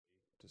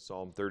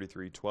Psalm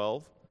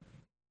 33:12.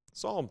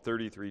 Psalm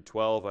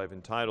 33:12, I've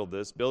entitled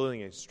this,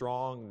 Building a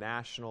Strong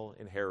National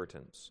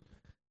Inheritance.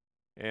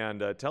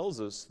 And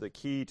tells us the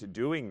key to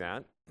doing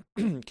that.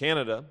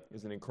 Canada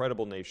is an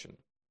incredible nation,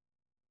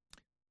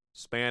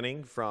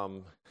 spanning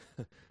from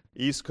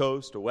east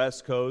coast to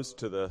west coast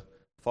to the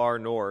far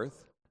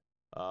north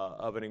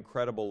of an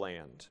incredible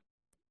land.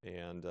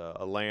 And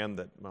a land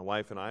that my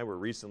wife and I were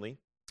recently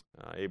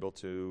able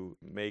to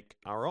make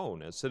our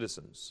own as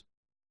citizens.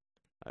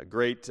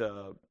 Great,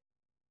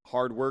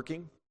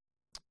 hardworking,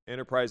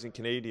 enterprising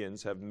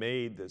Canadians have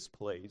made this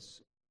place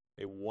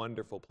a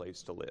wonderful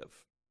place to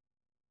live.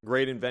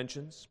 Great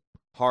inventions,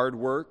 hard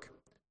work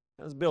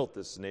has built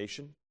this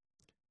nation.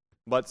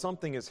 But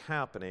something is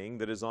happening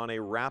that is on a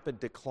rapid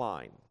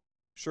decline.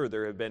 Sure,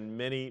 there have been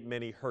many,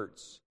 many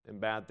hurts and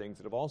bad things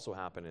that have also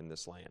happened in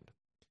this land.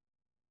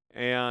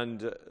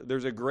 And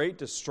there's a great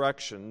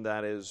destruction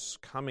that is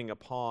coming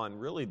upon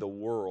really the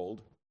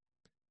world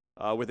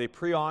with a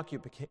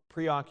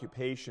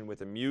preoccupation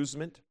with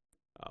amusement,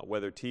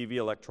 whether TV,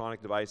 electronic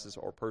devices,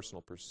 or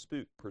personal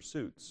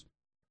pursuits.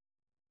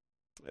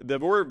 The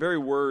very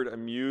word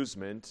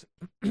amusement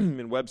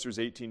in Webster's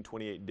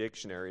 1828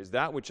 dictionary is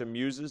that which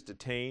amuses,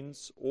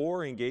 detains,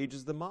 or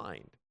engages the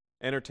mind.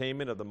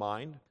 Entertainment of the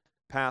mind,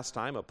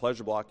 pastime, a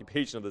pleasurable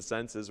occupation of the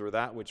senses, or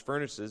that which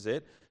furnishes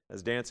it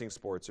as dancing,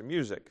 sports, or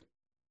music.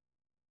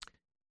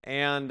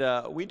 And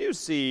we do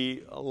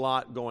see a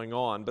lot going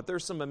on, but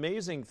there's some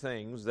amazing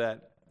things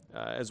that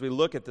as we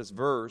look at this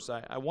verse,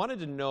 I wanted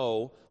to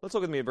know, let's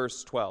look with me at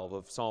verse 12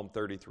 of Psalm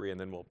 33, and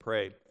then we'll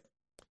pray.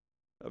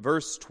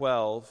 Verse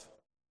 12,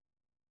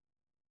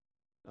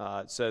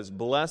 it says,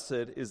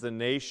 Blessed is the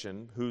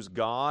nation whose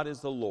God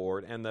is the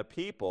Lord, and the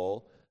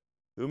people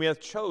whom he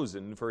hath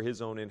chosen for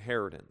his own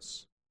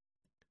inheritance.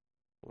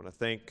 I want to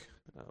thank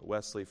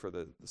Wesley for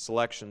the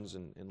selections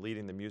and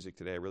leading the music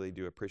today. I really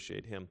do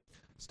appreciate him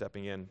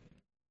stepping in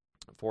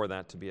for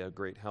that to be a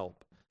great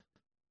help.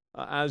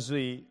 As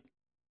we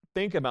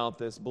think about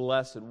this,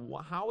 blessed,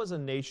 how is a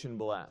nation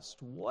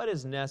blessed? What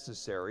is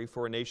necessary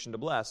for a nation to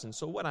bless? And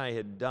so what I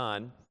had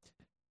done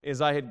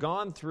is I had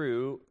gone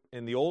through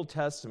in the Old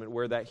Testament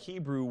where that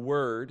Hebrew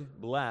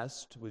word,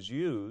 blessed, was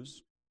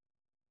used,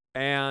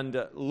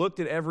 and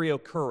looked at every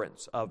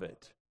occurrence of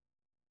it.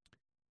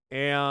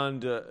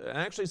 And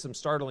actually some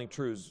startling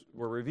truths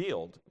were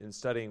revealed in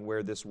studying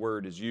where this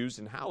word is used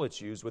and how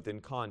it's used within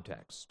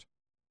context.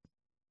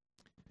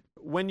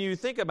 When you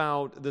think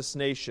about this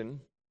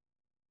nation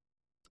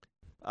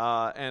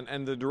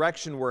and the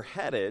direction we're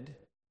headed,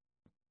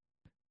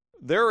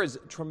 there is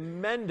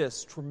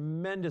tremendous,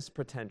 tremendous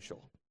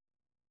potential.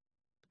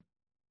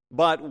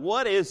 But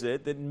what is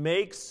it that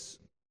makes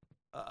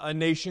a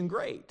nation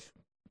great?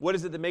 What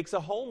is it that makes a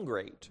home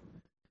great?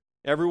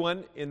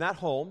 Everyone in that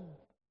home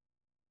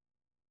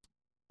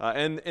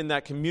and in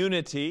that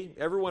community,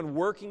 everyone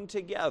working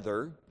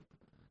together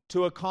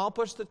to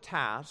accomplish the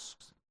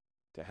tasks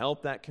to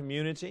help that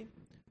community,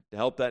 to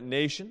help that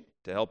nation,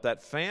 to help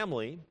that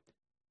family,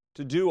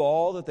 to do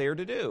all that they are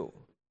to do.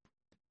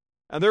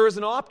 And there is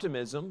an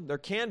optimism, there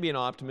can be an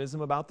optimism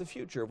about the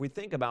future if we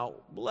think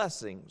about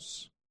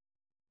blessings.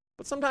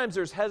 But sometimes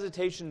there's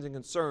hesitations and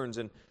concerns,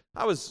 and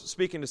I was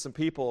speaking to some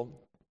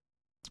people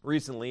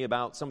recently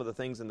about some of the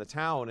things in the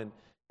town, and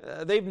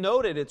they've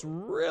noted it's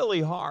really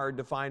hard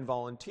to find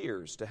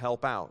volunteers to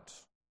help out.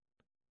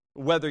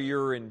 Whether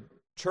you're in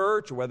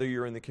church or whether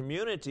you're in the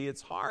community,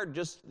 it's hard.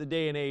 Just the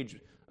day and age,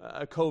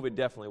 COVID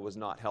definitely was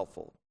not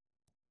helpful.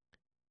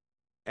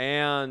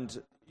 And,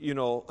 you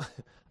know,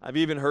 I've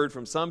even heard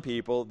from some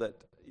people that,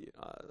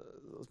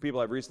 those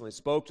people I've recently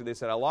spoke to, they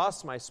said, I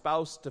lost my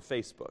spouse to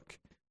Facebook.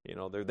 You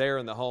know, they're there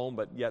in the home,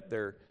 but yet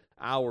they're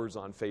hours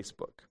on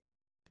Facebook.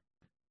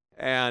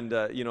 And,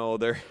 you know,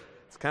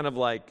 it's kind of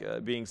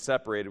like being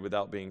separated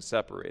without being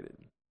separated.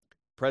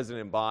 Present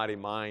in body,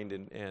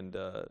 mind,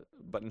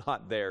 but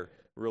not there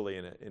really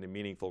in a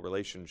meaningful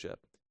relationship.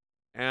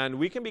 And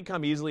we can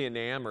become easily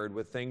enamored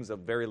with things of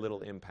very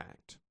little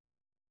impact.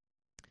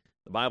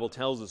 The Bible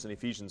tells us in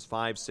Ephesians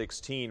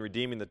 5:16,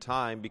 redeeming the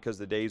time because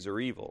the days are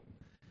evil.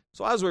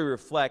 So as we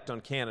reflect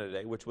on Canada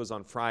Day, which was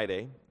on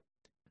Friday,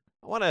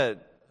 I want to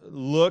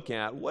look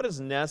at what is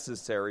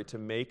necessary to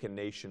make a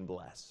nation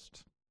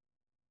blessed.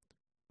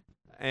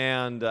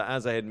 And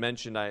as I had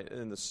mentioned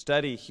in the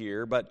study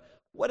here, but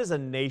what is a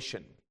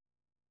nation?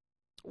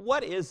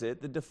 What is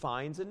it that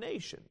defines a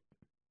nation?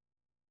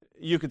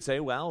 You could say,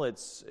 well,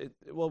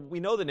 we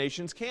know the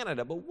nation's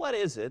Canada, but what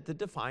is it that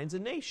defines a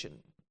nation?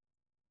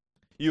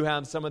 You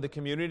have some of the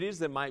communities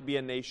that might be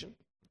a nation.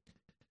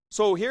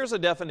 So here's a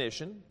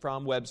definition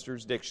from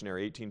Webster's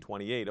Dictionary,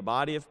 1828. A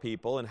body of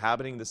people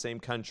inhabiting the same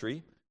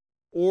country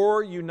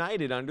or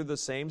united under the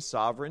same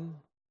sovereign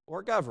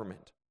or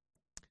government.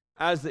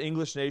 As the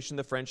English nation,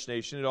 the French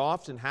nation, it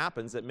often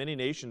happens that many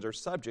nations are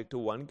subject to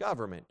one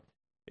government,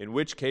 in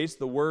which case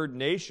the word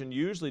nation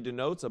usually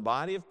denotes a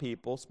body of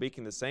people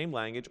speaking the same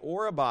language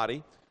or a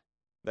body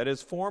that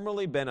has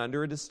formerly been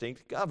under a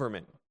distinct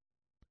government,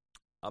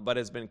 but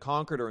has been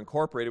conquered or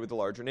incorporated with a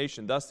larger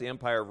nation. Thus, the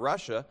Empire of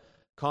Russia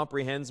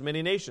comprehends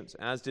many nations,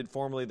 as did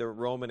formerly the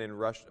Roman and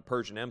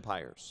Persian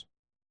empires.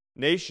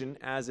 Nation,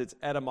 as its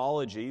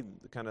etymology,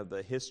 kind of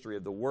the history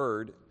of the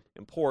word,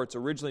 imports,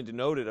 originally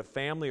denoted a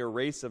family or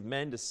race of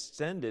men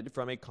descended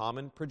from a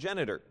common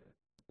progenitor,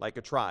 like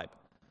a tribe.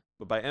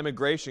 But by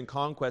emigration,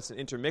 conquest, and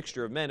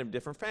intermixture of men of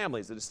different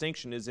families, the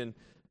distinction is in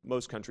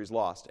most countries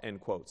lost, end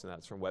quotes, and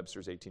that's from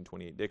Webster's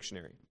 1828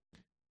 dictionary.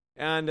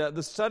 And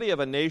the study of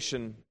a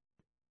nation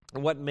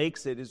and what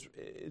makes it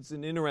is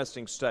an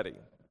interesting study.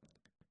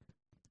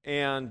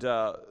 And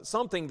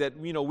something that,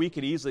 we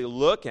could easily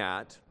look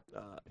at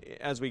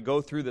as we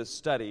go through this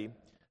study.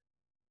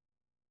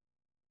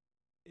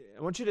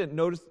 I want you to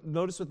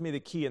notice with me the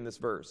key in this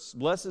verse.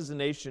 Blessed is the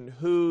nation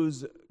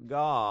whose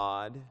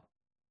God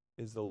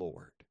is the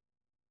Lord.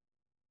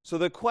 So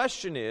the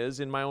question is,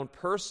 in my own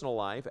personal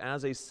life,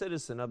 as a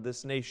citizen of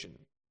this nation,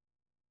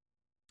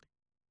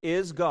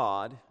 is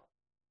God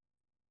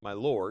my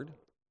Lord?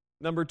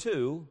 Number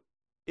two,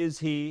 is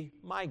He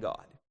my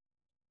God?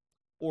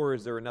 Or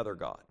is there another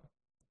God?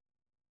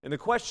 And the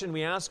question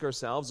we ask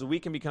ourselves is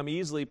we can become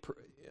easily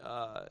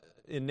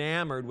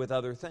enamored with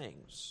other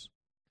things.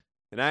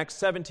 In Acts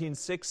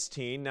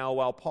 17:16, now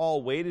while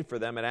Paul waited for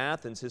them at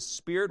Athens, his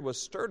spirit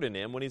was stirred in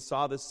him when he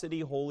saw the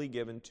city wholly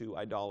given to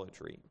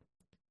idolatry.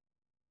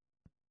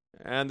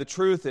 And the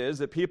truth is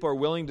that people are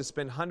willing to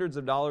spend hundreds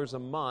of dollars a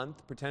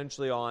month,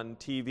 potentially on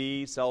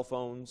TV, cell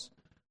phones,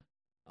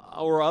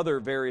 or other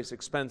various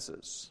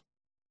expenses.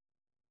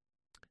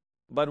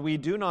 But we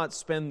do not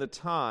spend the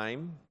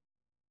time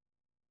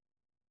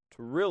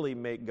to really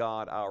make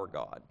God our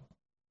God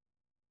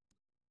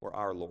or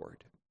our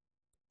Lord.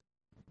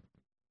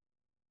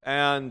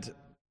 And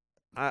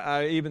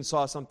I even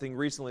saw something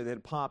recently that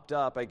had popped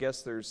up. I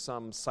guess there's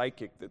some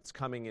psychic that's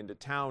coming into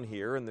town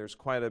here, and there's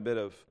quite a bit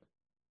of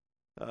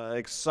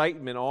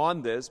excitement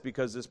on this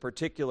because this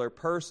particular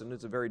person,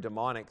 it's a very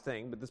demonic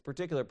thing, but this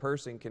particular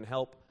person can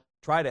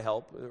try to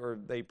help, or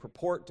they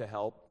purport to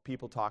help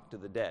people talk to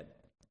the dead.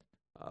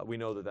 We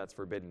know that that's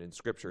forbidden in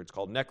Scripture. It's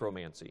called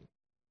necromancy.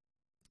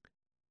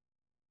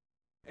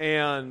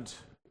 And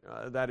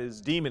that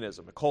is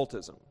demonism,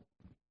 occultism.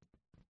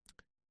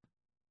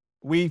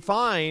 We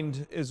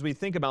find, as we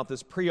think about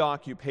this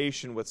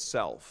preoccupation with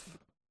self,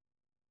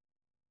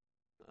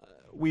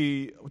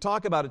 we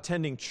talk about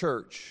attending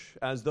church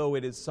as though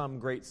it is some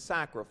great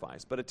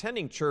sacrifice. But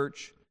attending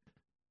church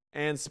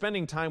and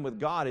spending time with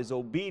God is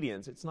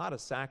obedience. It's not a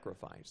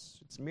sacrifice.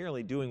 It's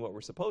merely doing what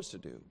we're supposed to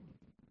do.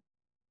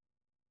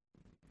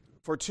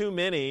 For too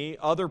many,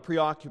 other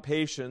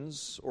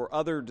preoccupations or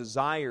other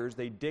desires,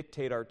 they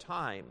dictate our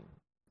time.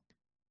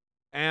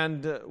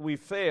 And we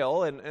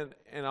fail, and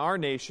in our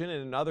nation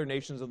and in other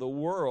nations of the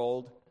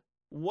world,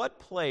 what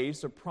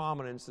place or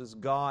prominence does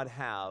God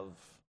have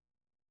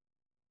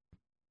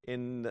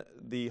in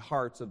the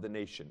hearts of the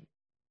nation?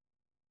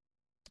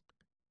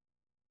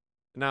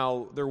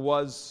 Now, there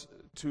was,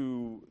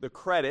 to the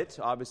credit,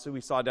 obviously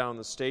we saw down in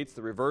the States,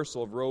 the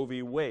reversal of Roe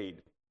v.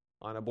 Wade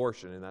on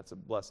abortion, and that's a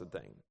blessed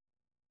thing.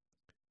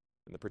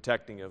 And the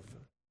protecting of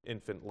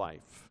infant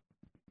life.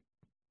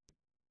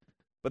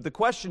 But the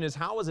question is,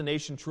 how is a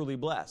nation truly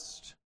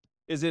blessed?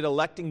 Is it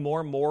electing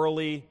more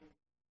morally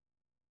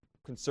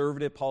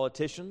conservative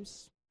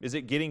politicians? Is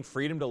it getting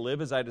freedom to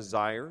live as I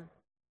desire?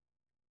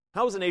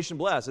 How is a nation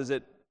blessed? Is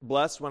it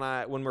blessed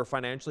when we're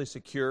financially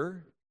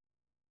secure?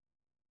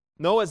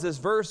 No, as this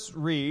verse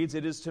reads,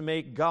 it is to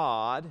make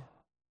God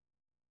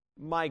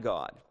my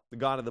God, the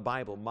God of the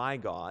Bible, my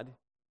God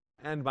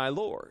and my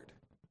Lord.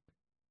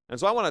 And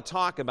so I want to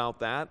talk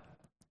about that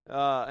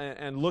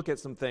and look at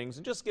some things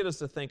and just get us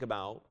to think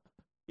about,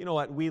 you know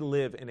what, we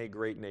live in a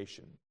great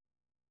nation.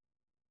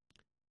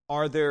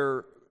 Is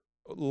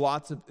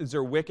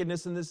there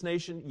wickedness in this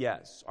nation?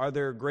 Yes. Are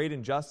there great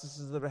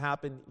injustices that have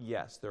happened?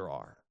 Yes, there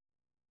are.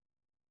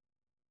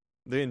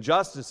 The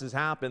injustices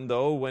happen,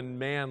 though, when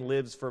man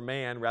lives for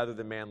man rather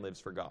than man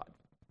lives for God.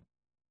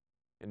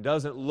 And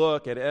doesn't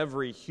look at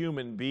every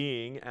human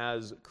being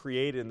as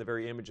created in the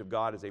very image of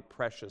God as a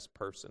precious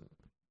person.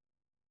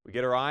 We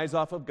get our eyes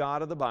off of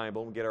God of the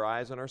Bible, we get our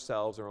eyes on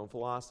ourselves, our own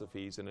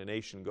philosophies, and a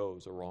nation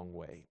goes a wrong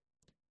way.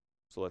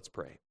 So let's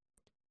pray.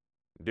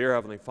 Dear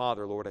Heavenly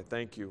Father, Lord, I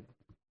thank you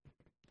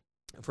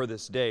for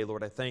this day.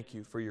 Lord, I thank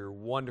you for your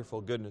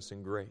wonderful goodness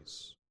and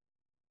grace.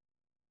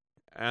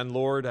 And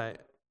Lord,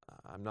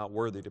 I'm not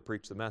worthy to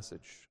preach the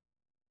message.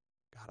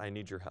 God, I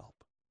need your help.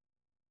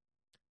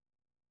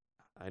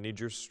 I need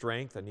your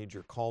strength. I need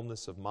your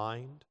calmness of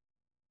mind.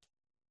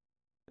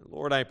 And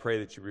Lord, I pray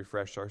that you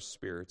refresh our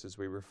spirits as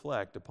we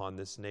reflect upon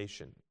this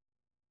nation.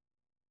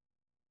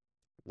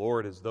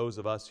 Lord, as those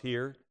of us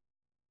here,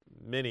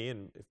 many,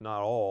 and if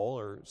not all,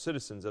 are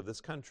citizens of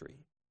this country.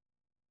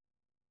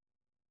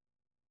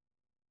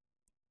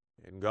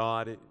 And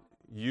God,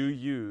 you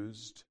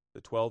used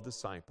the 12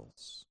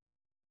 disciples,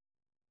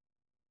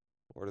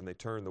 Lord, and they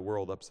turned the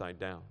world upside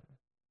down.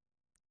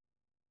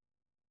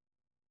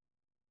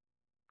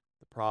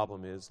 The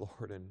problem is,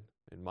 Lord,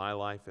 in my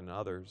life and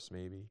others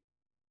maybe,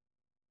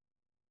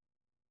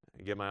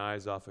 I get my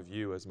eyes off of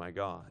you as my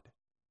God,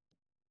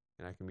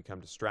 and I can become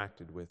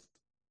distracted with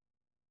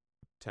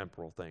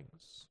temporal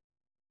things.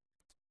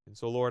 And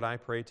so, Lord, I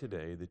pray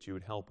today that you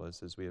would help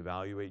us as we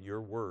evaluate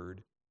your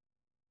word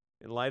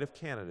in light of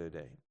Canada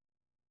Day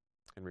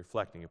and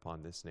reflecting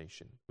upon this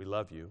nation. We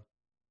love you.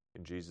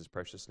 In Jesus'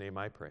 precious name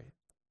I pray.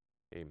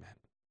 Amen.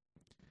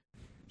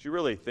 As you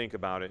really think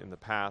about it in the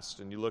past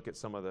and you look at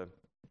some of the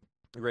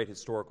great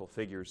historical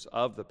figures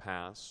of the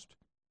past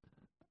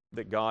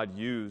that God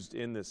used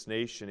in this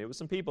nation, it was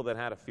some people that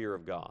had a fear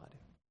of God.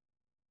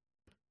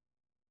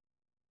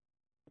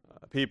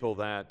 People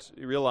that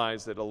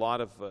realized that a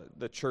lot of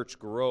the church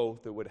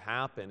growth that would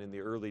happen in the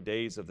early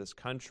days of this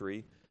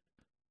country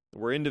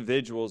were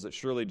individuals that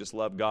surely just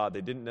loved God. They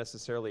didn't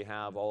necessarily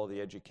have all of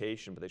the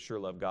education, but they sure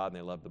loved God and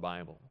they loved the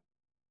Bible.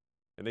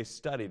 And they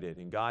studied it,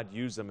 and God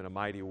used them in a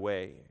mighty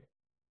way.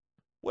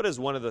 What is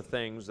one of the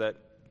things that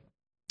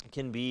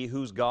can be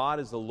whose God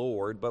is the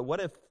Lord, but what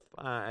if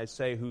I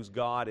say whose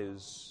God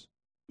is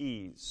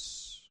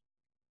ease?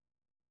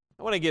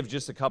 I want to give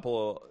just a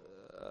couple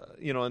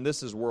and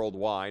this is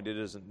worldwide. It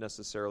isn't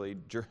necessarily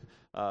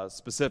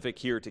specific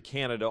here to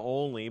Canada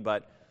only,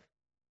 but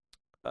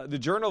the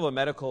Journal of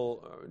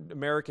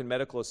American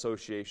Medical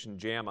Association,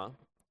 JAMA,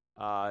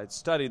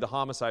 studied the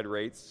homicide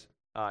rates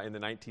in the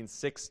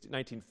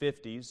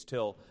 1950s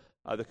till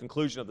the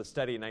conclusion of the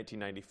study in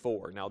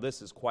 1994. Now,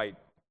 this is quite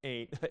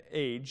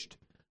aged,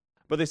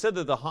 but they said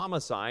that the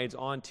homicides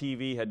on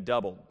TV had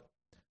doubled.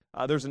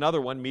 There's another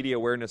one, Media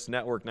Awareness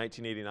Network,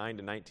 1989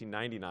 to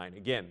 1999.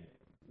 Again,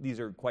 these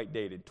are quite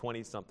dated,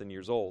 20-something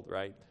years old,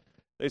 right?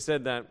 They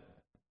said that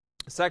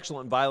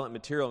sexual and violent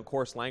material and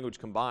coarse language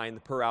combined,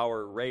 the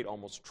per-hour rate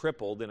almost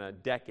tripled in a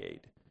decade.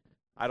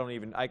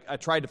 I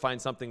tried to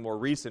find something more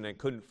recent and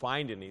couldn't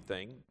find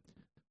anything.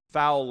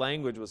 Foul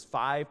language was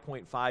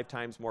 5.5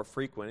 times more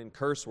frequent, and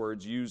curse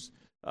words used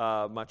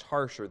much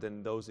harsher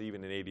than those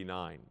even in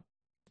 89.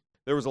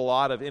 There was a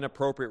lot of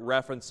inappropriate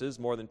references,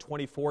 more than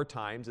 24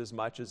 times as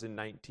much as in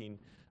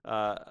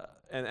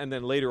and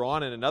then later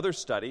on in another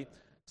study,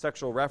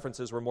 sexual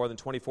references were more than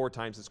 24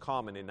 times as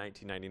common in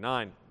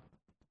 1999.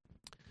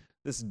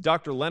 This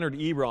Dr. Leonard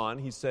Ebron,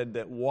 he said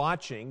that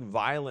watching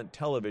violent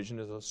television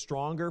is a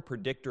stronger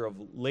predictor of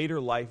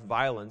later life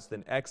violence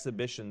than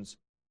exhibitions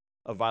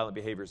of violent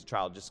behavior as a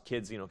child. Just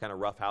kids, kind of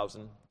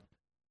roughhousing.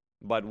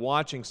 But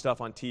watching stuff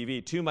on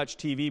TV, too much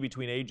TV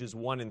between ages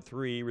 1 and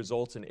 3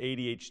 results in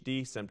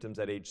ADHD symptoms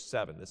at age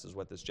 7. This is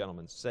what this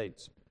gentleman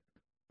states.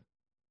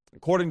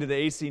 According to the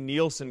AC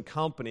Nielsen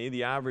Company,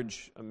 the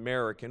average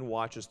American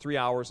watches 3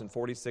 hours and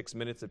 46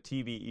 minutes of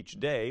TV each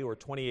day, or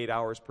 28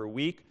 hours per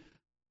week,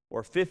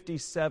 or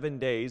 57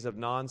 days of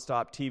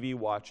nonstop TV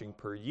watching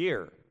per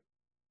year.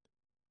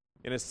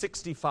 In a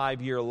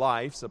 65-year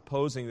life,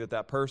 supposing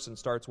that person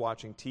starts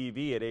watching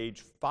TV at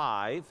age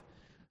 5,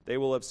 they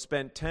will have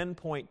spent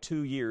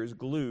 10.2 years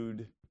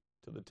glued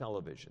to the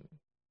television.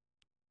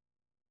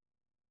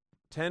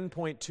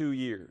 10.2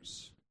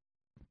 years.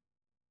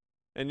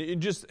 And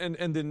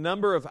the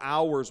number of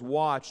hours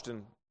watched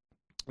and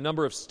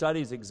number of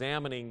studies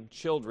examining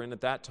children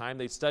at that time,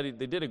 they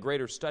did a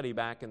greater study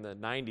back in the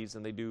 90s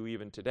than they do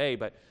even today,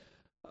 but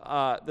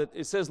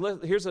it says,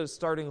 here's a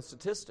starting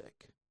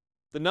statistic.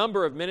 The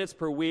number of minutes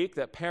per week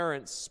that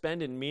parents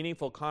spend in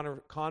meaningful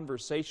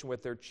conversation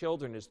with their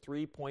children is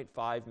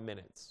 3.5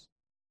 minutes.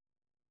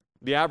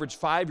 The average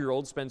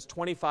 5-year-old spends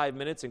 25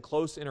 minutes in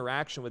close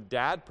interaction with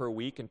dad per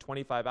week and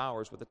 25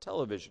 hours with a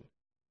television.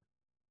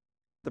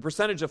 The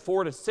percentage of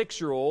 4 to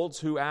 6-year-olds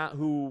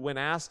who, when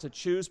asked to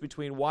choose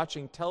between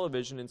watching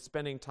television and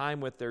spending time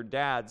with their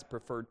dads,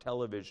 preferred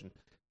television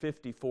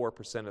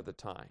 54% of the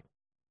time.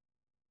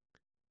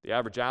 The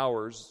average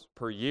hours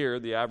per year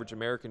the average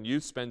American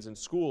youth spends in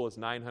school is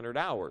 900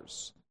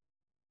 hours.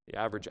 The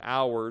average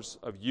hours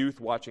of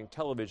youth watching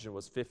television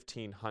was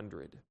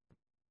 1,500.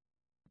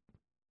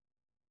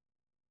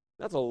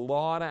 That's a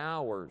lot of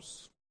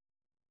hours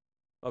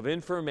of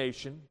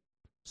information,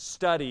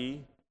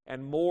 study,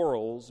 and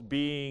morals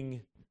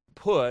being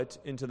put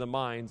into the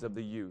minds of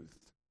the youth.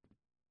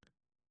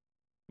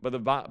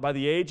 By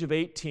the age of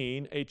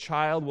 18, a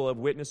child will have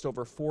witnessed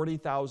over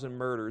 40,000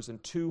 murders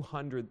and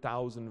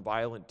 200,000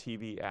 violent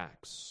TV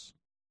acts.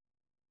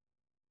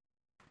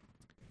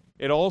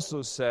 It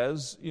also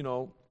says,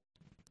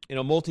 in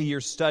a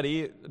multi-year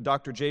study,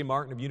 Dr. Jay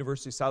Martin of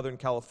University of Southern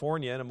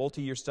California, in a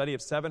multi-year study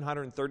of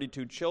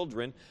 732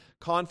 children,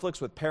 conflicts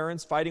with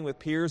parents, fighting with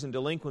peers, and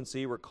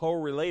delinquency were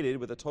correlated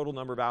with the total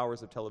number of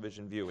hours of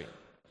television viewing.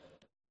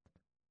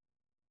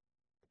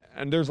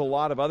 And there's a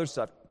lot of other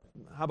stuff.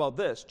 How about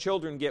this?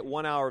 Children get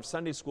 1 hour of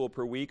Sunday school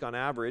per week on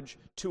average,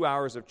 2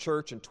 hours of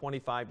church, and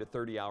 25 to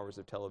 30 hours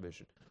of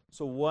television.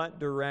 So what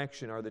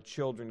direction are the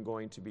children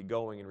going to be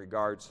going in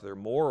regards to their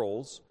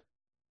morals?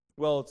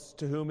 Well, it's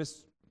to whom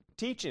is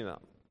teaching them.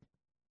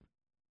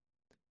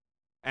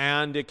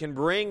 And it can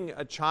bring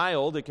a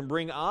child, it can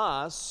bring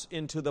us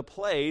into the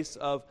place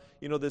of,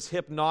 this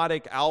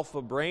hypnotic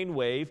alpha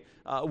brainwave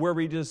where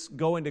we just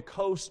go into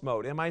coast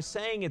mode. Am I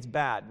saying it's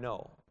bad?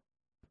 No.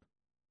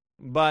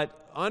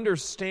 But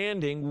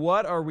understanding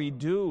what are we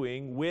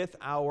doing with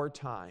our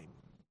time.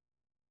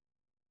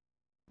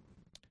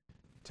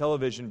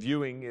 television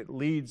viewing, it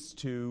leads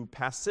to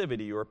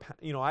passivity, or,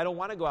 I don't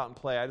want to go out and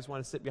play. I just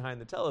want to sit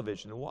behind the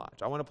television and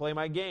watch. I want to play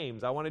my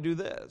games. I want to do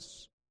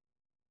this.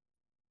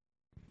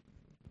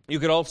 You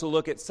could also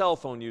look at cell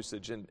phone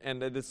usage, and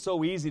it's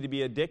so easy to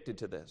be addicted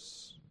to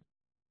this.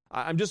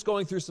 I'm just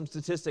going through some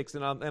statistics,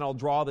 and I'll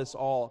draw this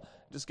all,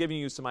 just giving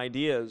you some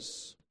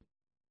ideas.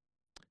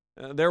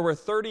 There were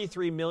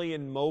 33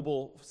 million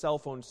mobile cell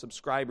phone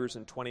subscribers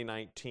in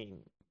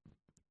 2019.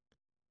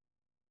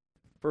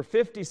 For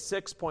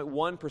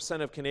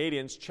 56.1% of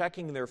Canadians,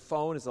 checking their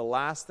phone is the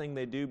last thing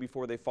they do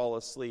before they fall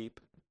asleep.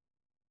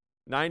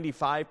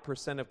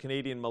 95% of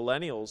Canadian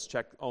millennials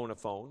own a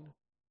phone.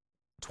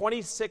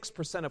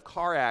 26% of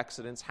car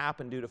accidents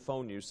happen due to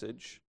phone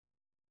usage.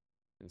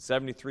 And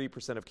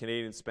 73% of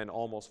Canadians spend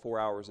almost 4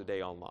 hours a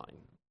day online.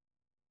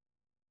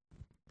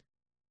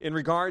 In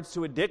regards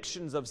to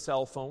addictions of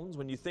cell phones,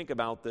 when you think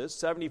about this,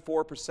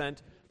 74%,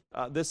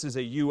 this is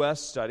a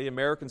U.S. study,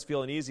 Americans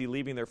feel uneasy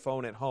leaving their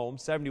phone at home.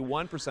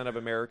 71% of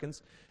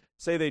Americans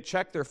say they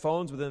check their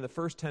phones within the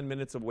first 10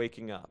 minutes of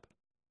waking up.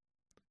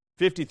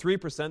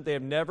 53%, they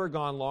have never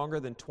gone longer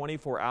than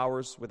 24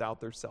 hours without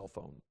their cell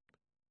phone.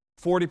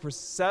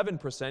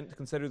 47%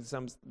 consider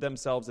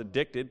themselves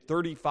addicted.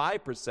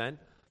 35%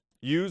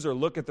 use or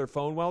look at their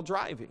phone while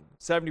driving.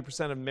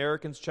 70% of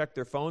Americans check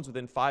their phones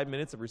within 5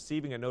 minutes of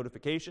receiving a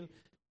notification.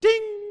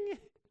 Ding!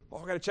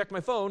 Oh, I got to check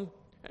my phone.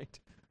 Right.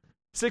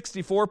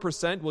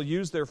 64% will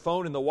use their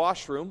phone in the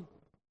washroom.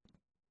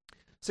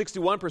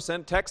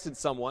 61% texted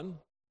someone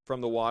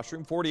from the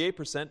washroom.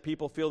 48%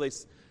 people feel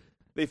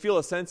they feel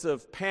a sense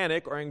of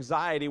panic or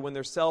anxiety when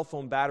their cell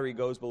phone battery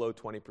goes below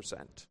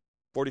 20%.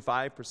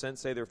 45%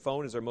 say their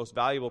phone is their most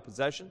valuable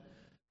possession.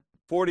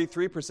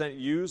 43%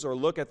 use or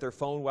look at their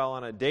phone while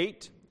on a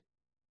date.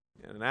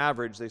 And on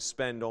average, they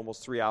spend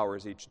almost 3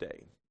 hours each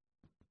day.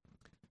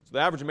 So the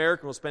average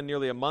American will spend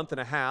nearly a month and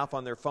a half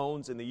on their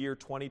phones in the year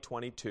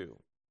 2022.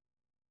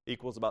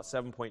 Equals about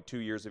 7.2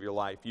 years of your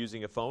life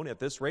using a phone at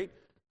this rate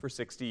for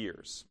 60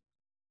 years.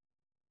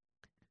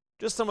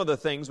 Just some of the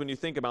things when you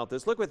think about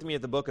this. Look with me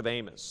at the book of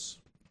Amos.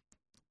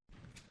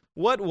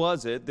 What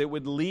was it that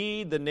would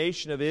lead the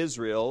nation of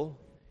Israel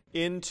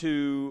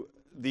into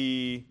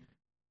the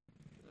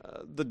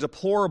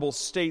deplorable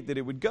state that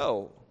it would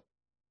go?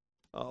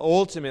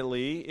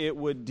 Ultimately, it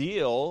would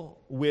deal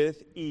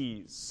with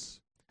ease.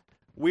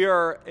 We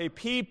are a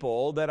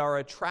people that are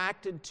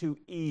attracted to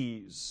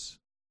ease.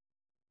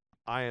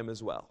 I am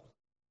as well.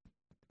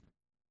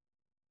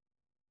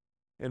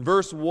 In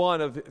verse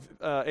 1 of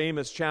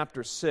Amos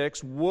chapter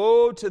 6,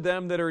 woe to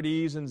them that are at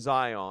ease in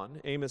Zion,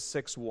 Amos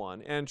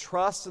 6:1, and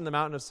trust in the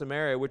mountain of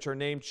Samaria, which are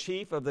named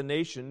chief of the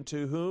nation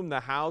to whom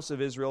the house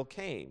of Israel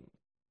came.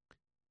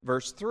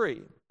 Verse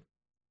 3,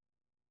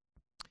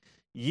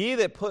 ye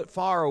that put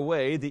far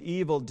away the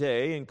evil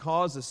day and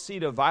cause the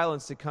seat of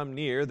violence to come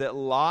near, that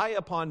lie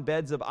upon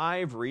beds of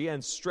ivory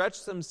and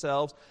stretch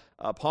themselves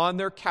upon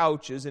their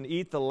couches and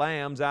eat the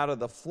lambs out of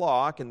the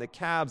flock and the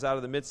calves out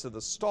of the midst of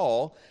the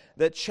stall,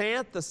 that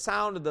chant the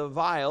sound of the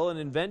viol and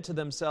invent to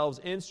themselves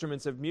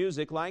instruments of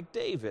music like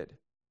David,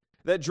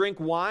 that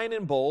drink wine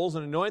in bowls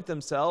and anoint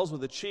themselves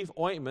with the chief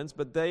ointments,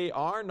 but they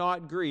are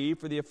not grieved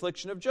for the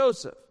affliction of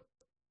Joseph.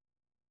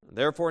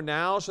 Therefore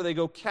now shall they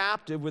go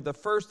captive with the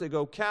first that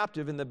go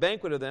captive, and the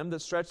banquet of them that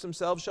stretch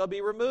themselves shall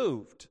be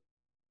removed.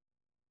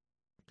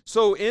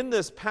 So in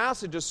this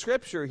passage of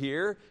Scripture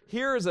here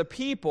is a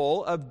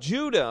people of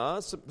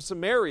Judah,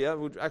 Samaria,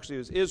 which actually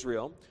is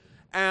Israel,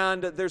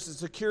 and there's a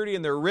security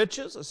in their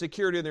riches, a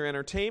security in their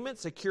entertainment,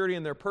 security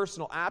in their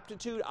personal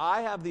aptitude.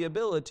 I have the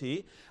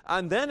ability.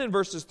 And then in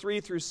verses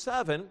 3 through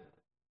 7,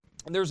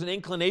 there's an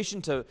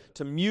inclination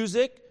to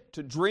music,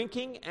 to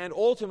drinking, and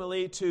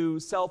ultimately to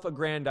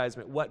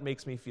self-aggrandizement. What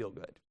makes me feel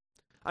good?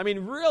 I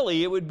mean,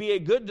 really, it would be a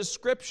good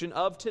description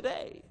of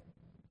today.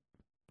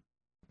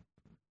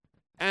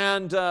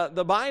 And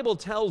the Bible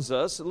tells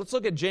us, let's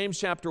look at James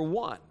chapter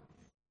 1.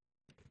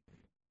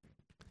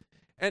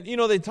 And,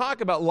 they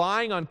talk about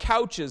lying on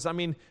couches. I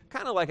mean,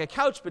 kind of like a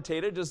couch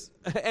potato, just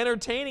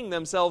entertaining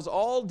themselves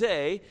all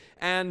day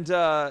and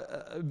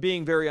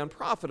being very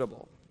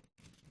unprofitable.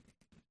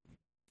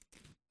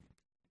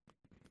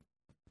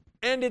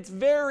 And it's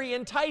very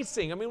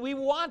enticing. I mean, we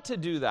want to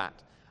do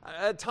that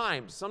at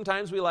times.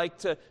 Sometimes we like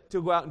to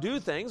go out and do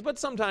things, but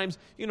sometimes,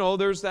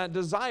 there's that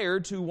desire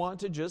to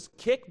want to just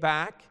kick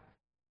back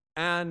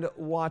and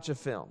watch a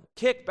film.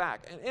 Kick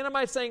back. And am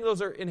I saying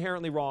those are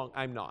inherently wrong?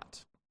 I'm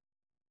not.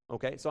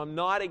 Okay, so I'm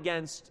not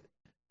against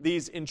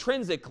these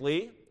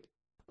intrinsically,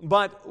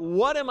 but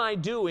what am I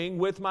doing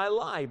with my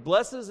life?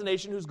 Blessed is the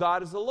nation whose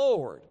God is the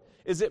Lord.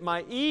 Is it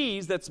my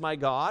ease that's my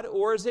God,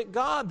 or is it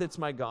God that's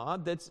my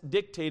God that's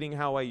dictating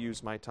how I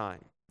use my time?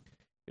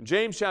 In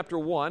James chapter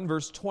 1,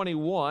 verse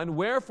 21,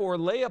 wherefore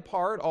lay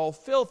apart all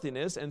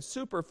filthiness and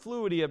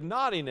superfluity of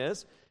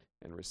naughtiness,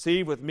 and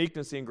receive with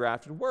meekness the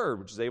engrafted word,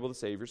 which is able to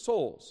save your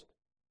souls.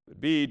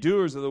 But be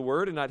doers of the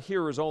word, and not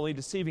hearers only,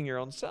 deceiving your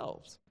own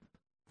selves.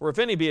 For if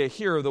any be a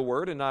hearer of the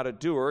word, and not a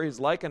doer, he is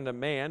like unto a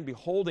man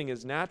beholding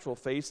his natural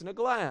face in a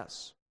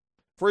glass.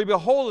 For he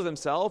beholdeth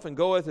himself, and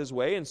goeth his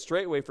way, and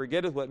straightway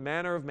forgetteth what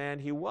manner of man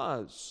he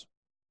was.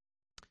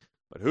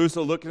 But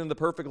whoso looketh in the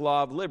perfect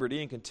law of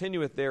liberty, and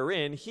continueth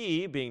therein,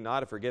 he, being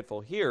not a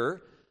forgetful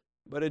hearer,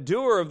 but a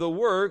doer of the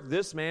work,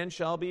 this man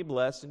shall be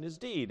blessed in his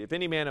deed. If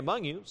any man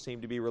among you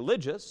seem to be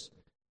religious,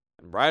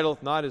 and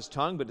bridleth not his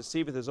tongue, but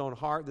deceiveth his own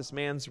heart, this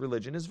man's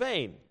religion is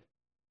vain.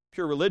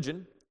 Pure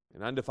religion,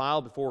 and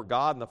undefiled before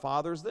God and the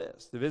Father, is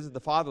this: to visit the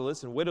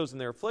fatherless and widows in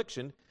their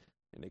affliction,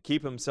 and to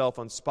keep himself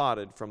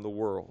unspotted from the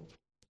world.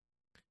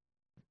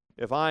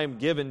 If I'm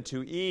given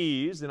to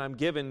ease, and I'm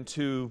given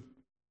to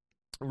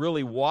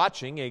really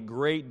watching a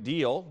great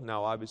deal,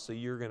 now obviously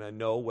you're going to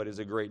know what is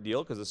a great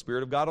deal because the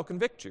Spirit of God will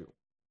convict you.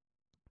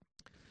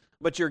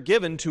 But you're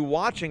given to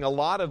watching a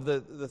lot of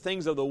the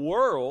things of the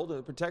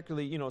world,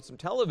 particularly, some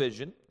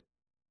television,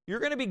 you're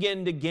going to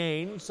begin to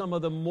gain some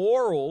of the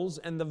morals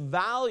and the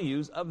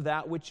values of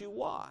that which you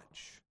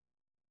watch.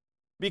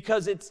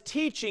 Because it's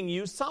teaching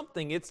you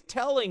something. It's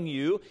telling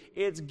you,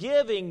 it's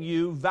giving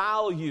you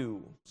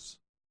values.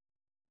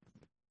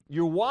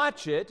 You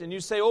watch it and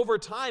you say over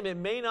time it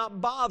may not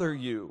bother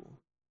you.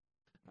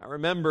 I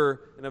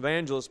remember an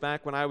evangelist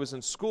back when I was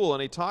in school,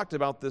 and he talked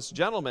about this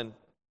gentleman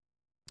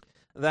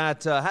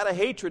that had a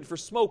hatred for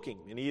smoking.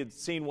 And he had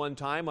seen one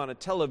time on a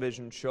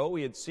television show,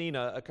 he had seen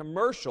a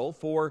commercial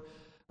for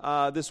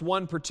this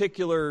one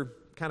particular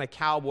kind of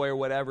cowboy or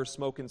whatever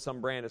smoking some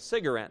brand of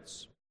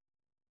cigarettes.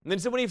 And then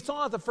he said when he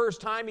saw it the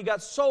first time, he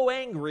got so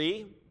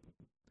angry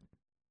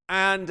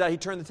and he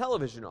turned the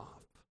television off.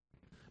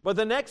 But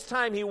the next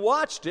time he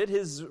watched it,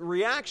 his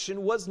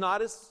reaction was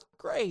not as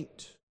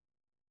great.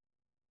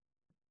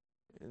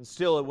 And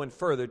still it went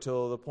further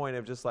till the point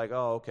of just like,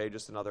 oh, okay,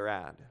 just another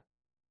ad.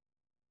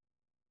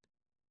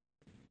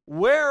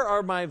 Where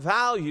are my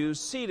values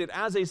seated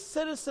as a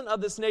citizen of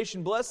this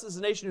nation? Blessed is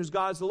the nation whose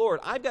God is the Lord.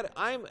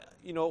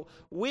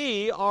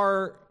 We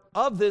are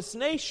of this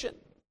nation.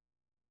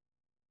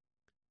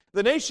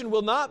 The nation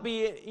will not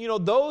be,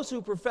 those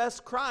who profess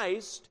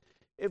Christ.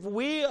 If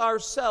we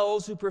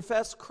ourselves who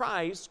profess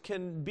Christ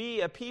can be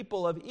a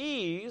people of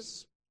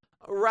ease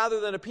rather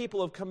than a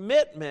people of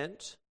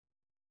commitment,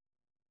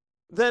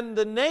 then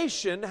the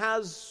nation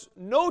has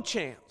no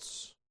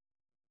chance.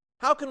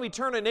 How can we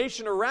turn a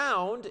nation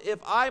around if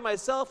I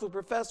myself who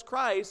profess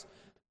Christ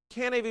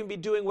can't even be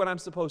doing what I'm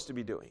supposed to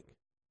be doing?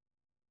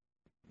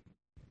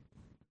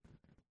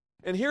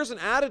 And here's an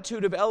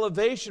attitude of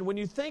elevation when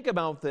you think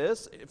about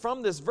this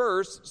from this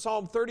verse,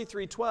 Psalm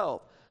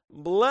 33:12.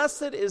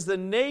 Blessed is the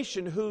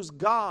nation whose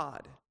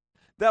God.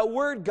 That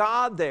word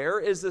God there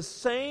is the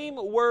same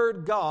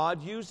word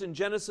God used in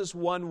Genesis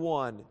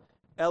 1:1,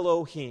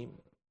 Elohim.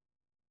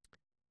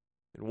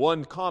 In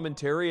one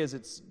commentary, as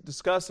it's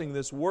discussing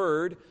this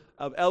word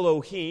of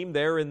Elohim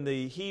there in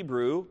the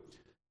Hebrew,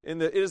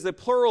 it is the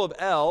plural of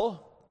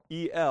El,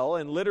 E-L,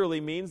 and literally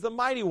means the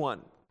mighty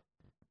one.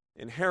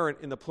 Inherent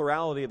in the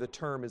plurality of the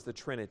term is the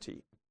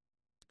Trinity.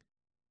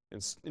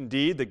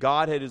 Indeed, the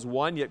Godhead is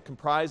one, yet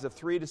comprised of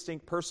three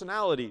distinct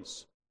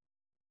personalities.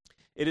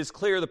 It is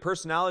clear the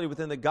personality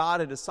within the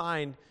Godhead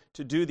assigned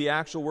to do the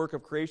actual work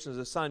of creation is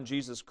the Son,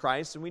 Jesus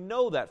Christ, and we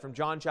know that from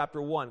John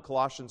chapter 1.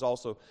 Colossians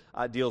also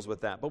deals with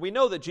that. But we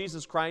know that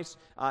Jesus Christ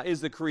is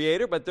the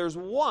Creator, but there's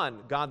one,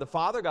 God the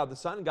Father, God the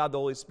Son, God the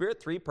Holy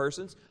Spirit, three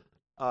persons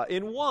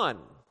in one.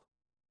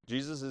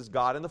 Jesus is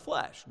God in the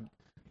flesh.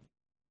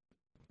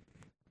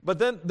 But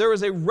then there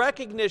is a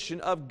recognition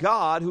of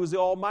God who is the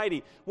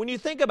Almighty. When you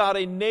think about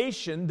a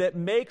nation that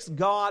makes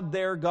God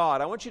their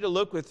God, I want you to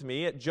look with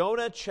me at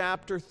Jonah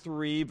chapter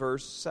 3,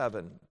 verse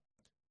 7.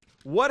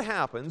 What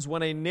happens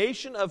when a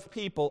nation of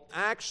people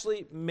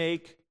actually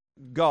make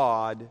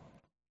God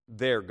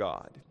their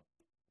God?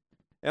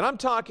 And I'm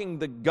talking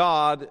the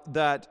God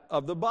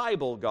of the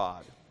Bible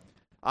God.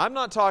 I'm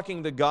not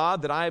talking the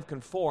God that I have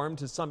conformed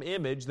to some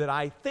image that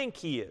I think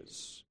He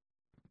is.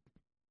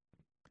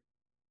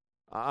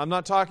 I'm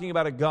not talking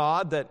about a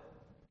God that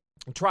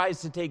tries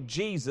to take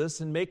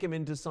Jesus and make Him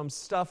into some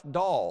stuffed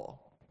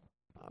doll.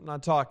 I'm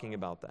not talking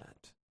about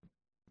that.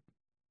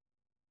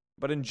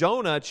 But in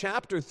Jonah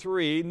chapter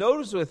 3,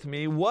 notice with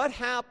me what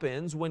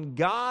happens when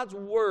God's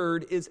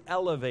Word is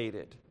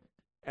elevated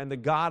and the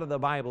God of the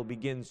Bible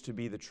begins to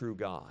be the true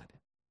God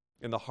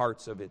in the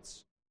hearts of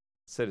its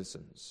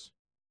citizens.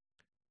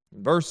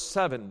 Verse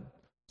 7.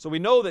 So we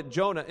know that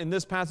Jonah, in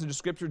this passage of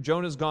Scripture,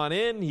 Jonah's gone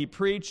in, he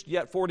preached,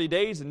 yet 40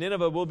 days, and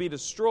Nineveh will be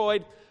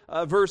destroyed.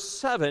 Verse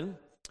 7,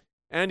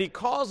 and he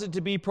caused it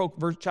to be,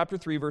 chapter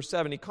 3, verse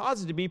 7, he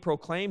caused it to be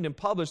proclaimed and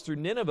published through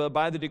Nineveh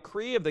by the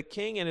decree of the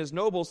king and his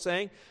nobles,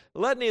 saying,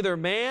 let neither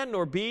man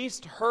nor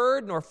beast,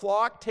 herd nor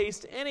flock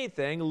taste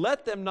anything,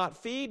 let them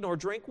not feed nor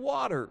drink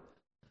water.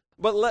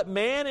 But let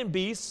man and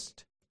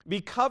beast be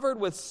covered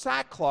with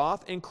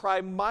sackcloth and cry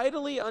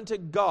mightily unto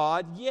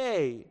God,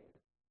 yea,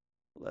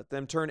 let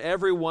them turn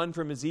every one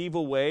from his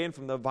evil way and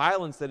from the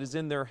violence that is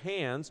in their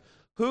hands.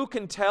 Who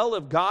can tell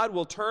if God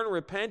will turn and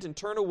repent and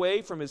turn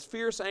away from His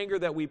fierce anger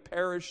that we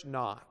perish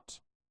not?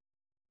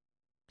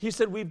 He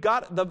said we've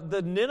got,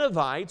 the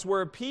Ninevites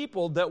were a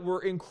people that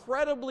were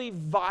incredibly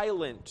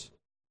violent.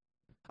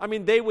 I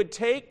mean, they would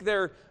take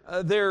their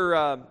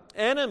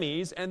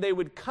enemies and they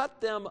would cut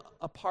them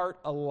apart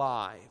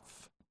alive.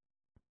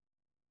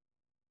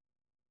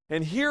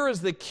 And here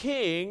is the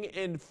king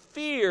in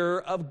fear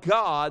of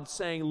God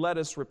saying, let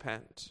us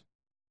repent.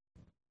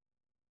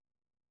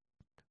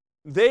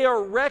 They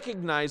are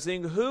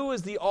recognizing who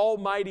is the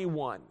Almighty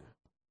One,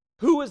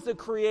 who is the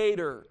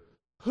Creator,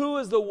 who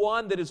is the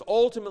one that is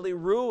ultimately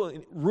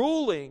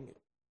ruling.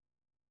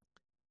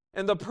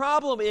 And the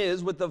problem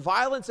is with the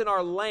violence in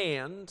our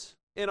land,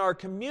 in our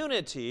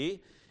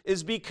community,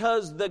 is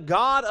because the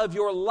God of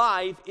your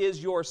life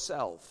is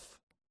yourself.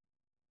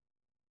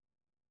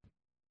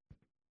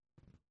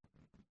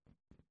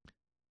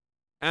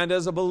 And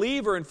as a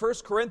believer in 1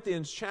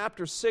 Corinthians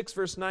chapter 6,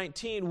 verse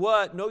 19,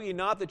 what? Know ye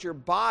not that your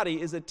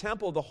body is a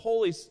temple of the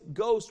Holy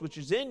Ghost which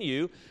is in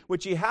you,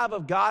 which ye have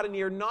of God, and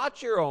ye are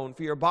not your own,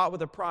 for ye are bought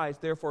with a price.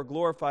 Therefore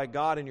glorify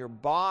God in your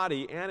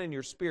body and in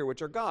your spirit,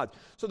 which are God's.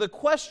 So the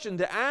question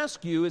to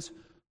ask you is,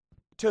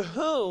 to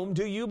whom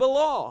do you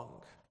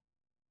belong?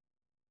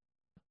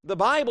 The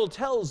Bible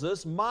tells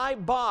us my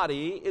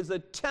body is a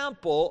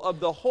temple of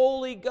the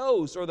Holy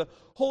Ghost, or the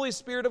Holy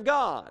Spirit of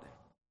God.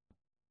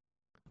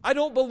 I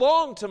don't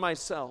belong to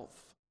myself.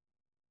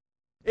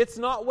 It's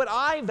not what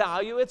I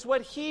value, it's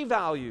what He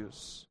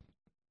values.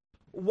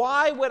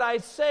 Why would I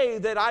say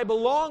that I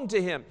belong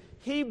to Him?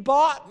 He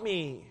bought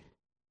me.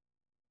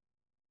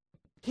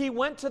 He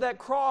went to that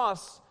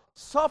cross,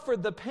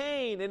 suffered the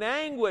pain and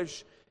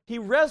anguish. He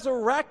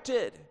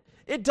resurrected.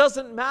 It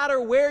doesn't matter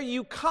where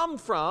you come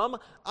from,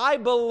 I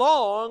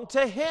belong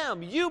to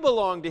Him. You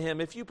belong to Him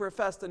if you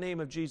profess the name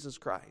of Jesus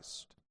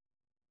Christ.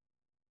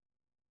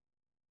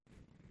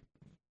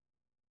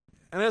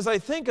 And as I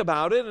think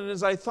about it, and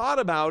as I thought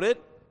about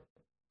it,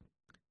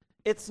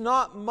 it's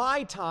not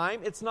my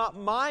time, it's not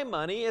my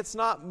money, it's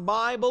not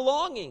my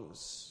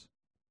belongings.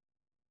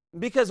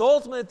 Because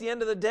ultimately, at the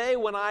end of the day,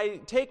 when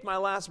I take my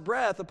last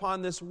breath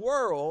upon this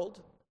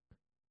world,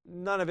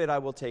 none of it I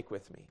will take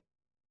with me.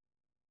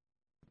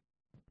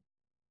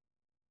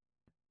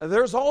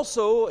 There's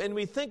also, and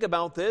we think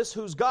about this,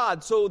 who's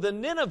God? So the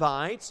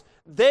Ninevites,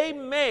 they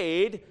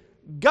made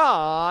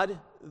God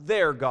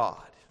their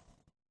God.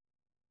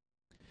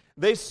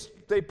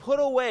 They put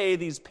away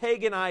these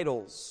pagan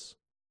idols,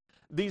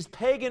 these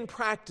pagan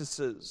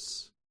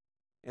practices,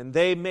 and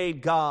they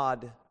made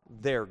God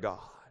their God.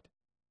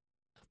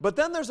 But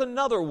then there's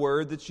another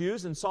word that's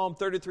used in Psalm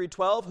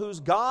 33:12, whose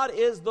God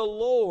is the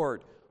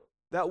Lord.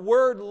 That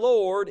word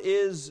Lord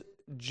is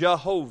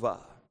Jehovah,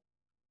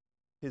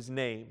 His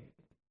name.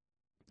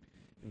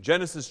 In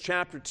Genesis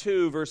chapter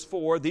 2, verse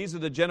 4, these are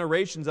the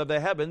generations of the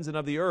heavens and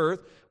of the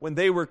earth when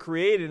they were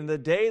created in the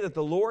day that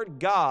the Lord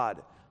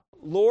God,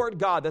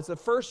 that's the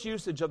first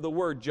usage of the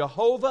word,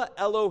 Jehovah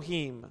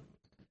Elohim,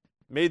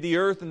 made the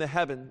earth and the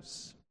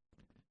heavens.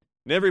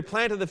 And every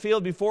plant of the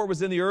field before it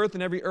was in the earth,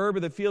 and every herb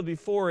of the field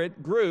before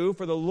it grew,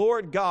 for the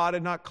Lord God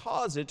had not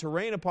caused it to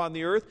rain upon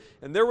the earth,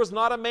 and there was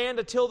not a man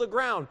to till the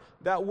ground.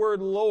 That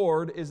word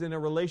Lord is in a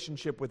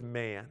relationship with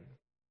man.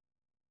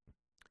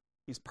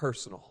 He's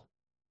personal.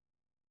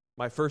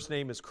 My first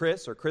name is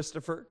Chris, or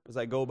Christopher, as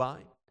I go by.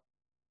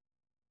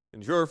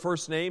 And your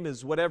first name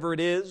is whatever it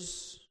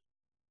is.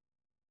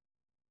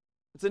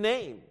 It's a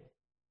name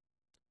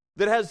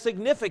that has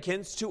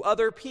significance to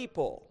other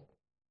people.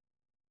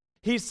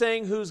 He's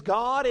saying whose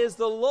God is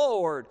the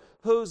Lord,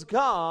 whose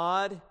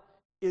God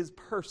is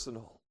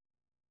personal.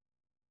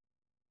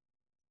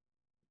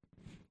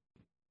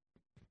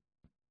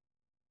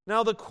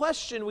 Now the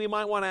question we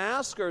might want to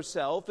ask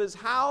ourselves is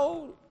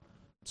how,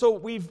 so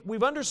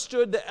we've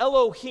understood the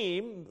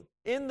Elohim,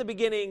 in the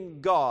beginning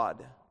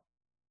God,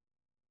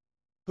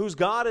 whose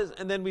God is,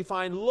 and then we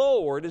find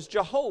Lord is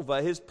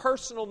Jehovah, His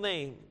personal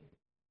name.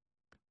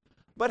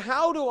 But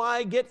how do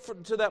I get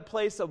to that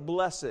place of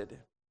blessed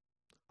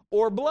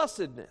or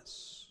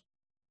blessedness?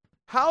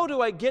 How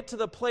do I get to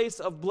the place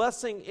of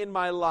blessing in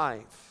my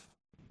life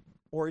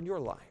or in your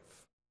life?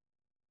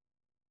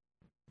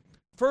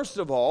 First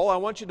of all, I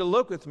want you to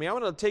look with me. I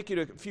want to take you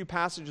to a few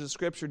passages of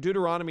Scripture.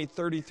 Deuteronomy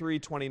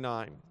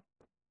 33:29.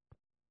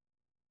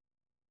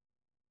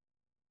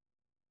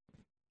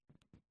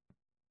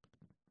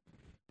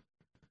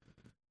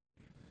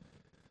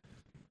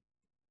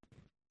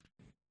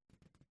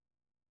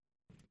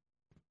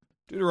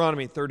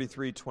 Deuteronomy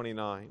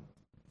 33:29.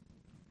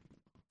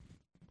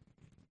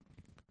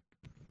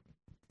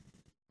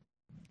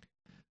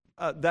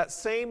 That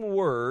same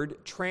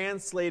word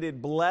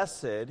translated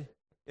blessed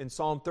in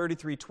Psalm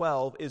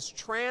 33:12 is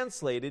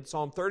translated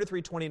Psalm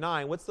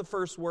 33:29. What's the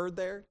first word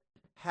there?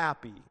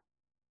 Happy.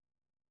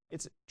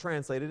 It's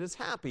translated as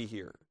happy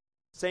here.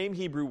 Same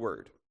Hebrew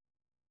word.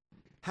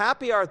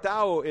 Happy art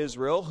thou, O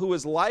Israel, who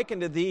is like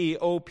unto thee,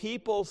 O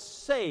people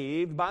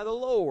saved by the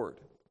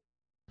Lord.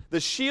 The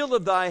shield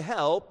of thy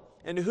help,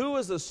 and who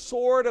is the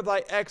sword of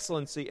thy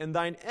excellency, and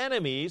thine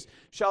enemies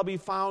shall be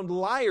found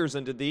liars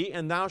unto thee,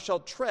 and thou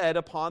shalt tread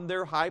upon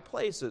their high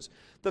places.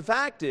 The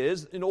fact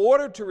is, in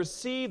order to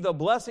receive the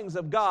blessings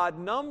of God,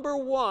 number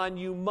one,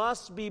 you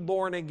must be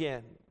born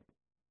again.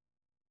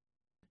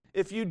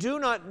 If you do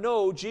not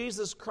know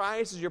Jesus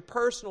Christ as your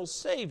personal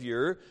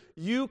Savior,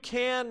 you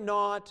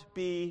cannot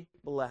be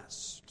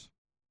blessed.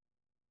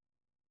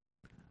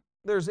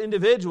 There's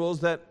individuals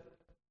that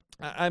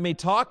I may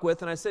talk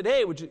with, and I said,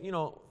 hey, would you,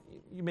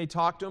 you may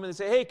talk to them, and they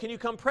say, hey, can you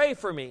come pray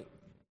for me?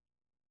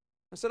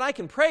 I said, I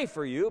can pray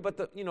for you, but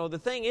the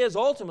thing is,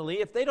 ultimately,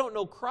 if they don't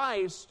know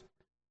Christ,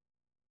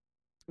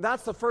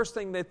 that's the first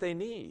thing that they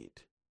need.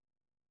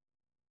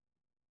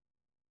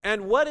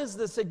 And what is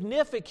the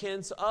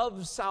significance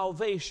of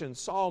salvation?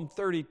 Psalm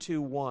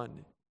 32:1.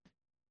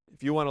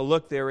 If you want to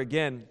look there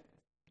again,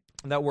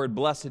 that word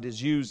blessed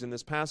is used in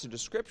this passage of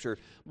Scripture.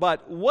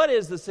 But what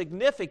is the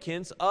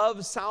significance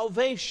of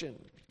salvation?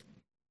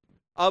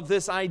 Of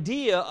this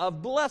idea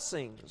of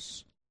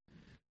blessings?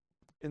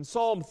 In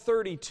Psalm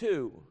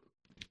 32,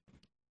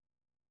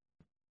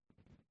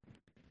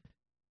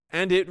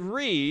 and it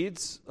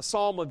reads, a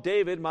psalm of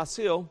David,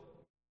 Masil,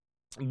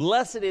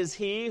 blessed is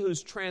he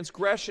whose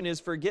transgression is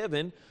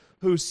forgiven,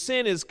 whose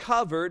sin is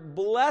covered.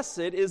 Blessed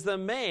is the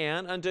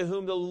man unto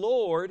whom the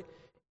Lord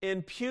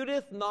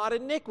imputeth not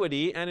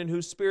iniquity, and in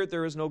whose spirit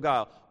there is no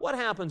guile. What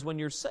happens when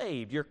you're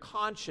saved? Your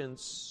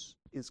conscience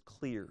is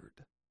cleared.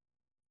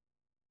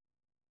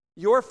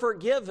 You're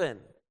forgiven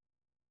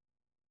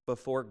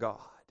before God.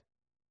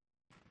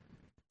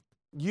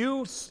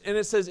 And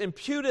it says,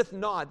 imputeth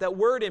not. That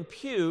word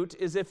impute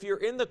is if you're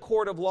in the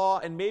court of law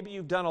and maybe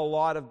you've done a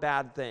lot of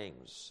bad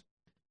things.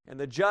 And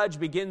the judge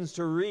begins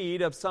to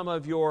read of some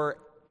of your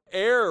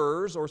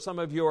errors or some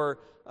of your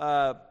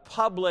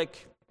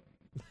public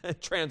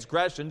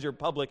transgressions, your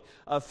public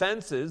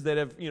offenses that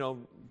have,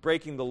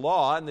 breaking the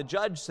law. And the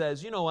judge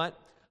says, you know what?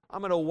 I'm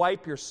going to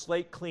wipe your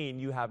slate clean.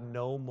 You have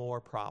no more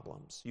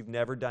problems. You've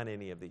never done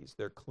any of these.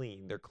 They're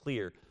clean. They're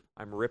clear.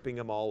 I'm ripping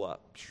them all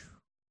up.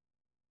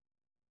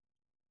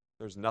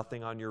 There's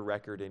nothing on your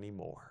record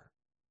anymore.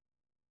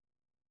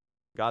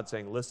 God's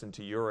saying, listen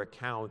to your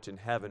account in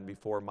heaven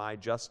before my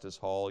justice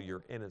hall.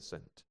 You're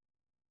innocent.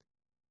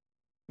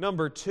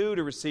 Number 2,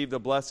 to receive the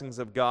blessings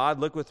of God,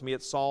 look with me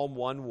at Psalm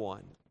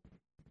 1:1.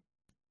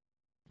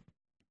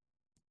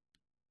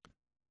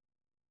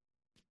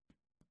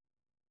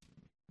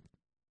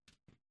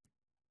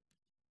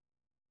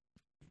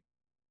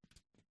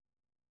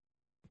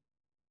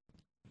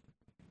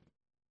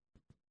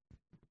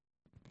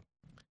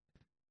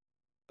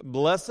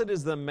 Blessed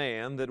is the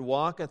man that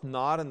walketh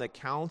not in the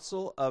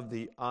counsel of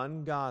the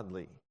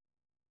ungodly,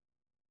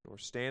 nor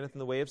standeth in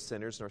the way of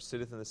sinners, nor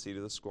sitteth in the seat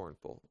of the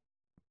scornful.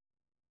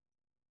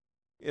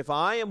 If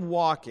I am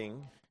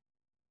walking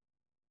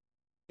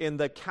in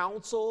the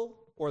counsel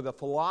or the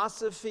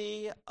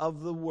philosophy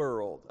of the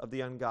world, of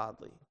the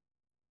ungodly,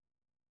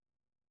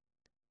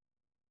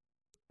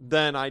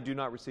 then I do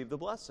not receive the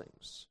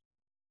blessings.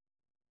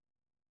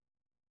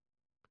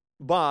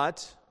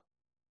 But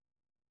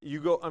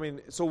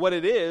so what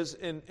it is,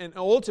 and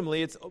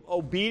ultimately it's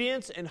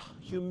obedience and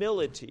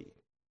humility.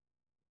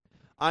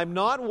 I'm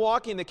not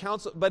walking the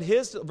counsel,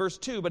 verse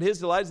 2, but his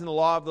delight is in the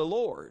law of the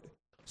Lord.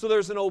 So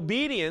there's an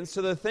obedience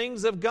to the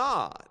things of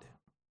God.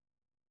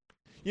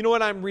 You know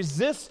what? I'm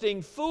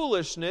resisting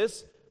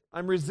foolishness.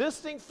 I'm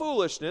resisting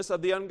foolishness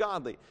of the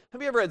ungodly.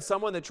 Have you ever had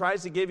someone that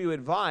tries to give you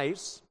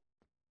advice,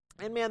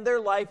 and man, their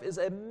life is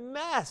a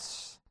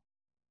mess?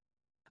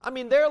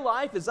 Their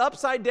life is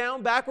upside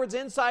down, backwards,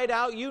 inside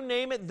out, you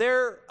name it,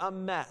 they're a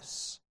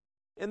mess.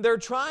 And they're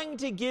trying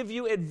to give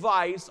you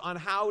advice on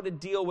how to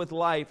deal with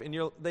life, and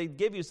they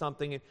give you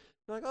something, and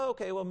you're like, oh,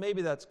 okay, well,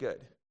 maybe that's good.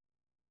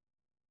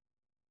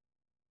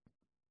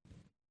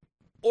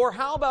 Or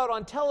how about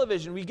on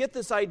television? We get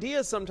this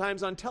idea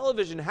sometimes on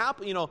television,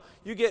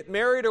 you get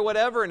married or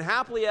whatever, and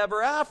happily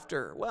ever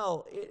after.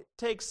 Well, it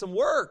takes some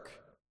work.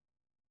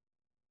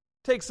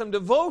 It takes some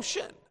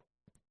devotion.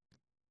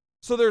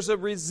 So there's a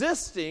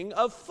resisting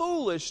of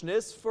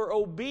foolishness for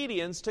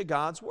obedience to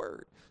God's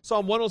word.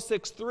 Psalm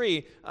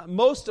 106:3,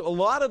 a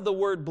lot of the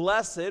word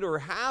blessed or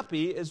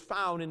happy is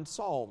found in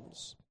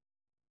Psalms.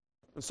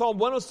 In Psalm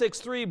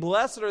 106:3,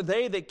 blessed are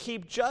they that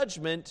keep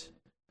judgment.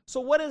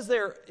 So what is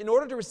there? In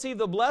order to receive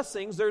the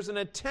blessings, there's an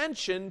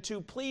attention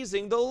to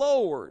pleasing the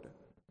Lord.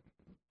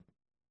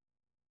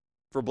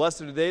 For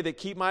blessed are they that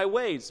keep my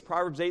ways.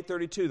 Proverbs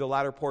 8:32, the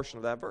latter portion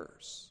of that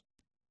verse.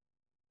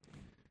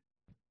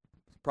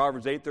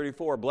 Proverbs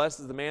 8:34, blessed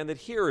is the man that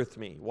heareth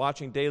me,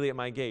 watching daily at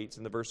my gates,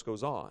 and the verse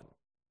goes on.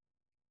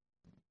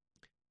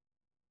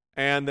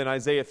 And then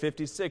Isaiah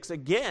 56,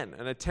 again,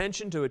 an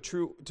attention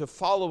to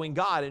following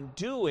God and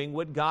doing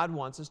what God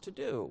wants us to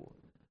do.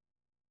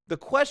 The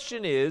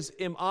question is,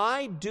 am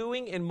I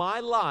doing in my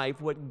life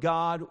what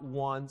God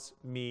wants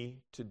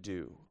me to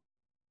do?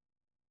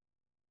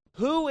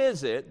 Who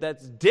is it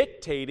that's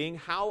dictating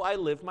how I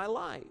live my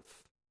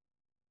life?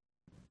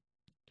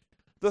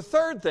 The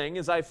third thing,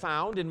 as I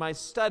found in my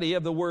study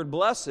of the word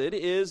blessed,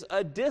 is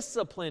a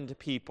disciplined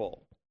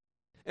people.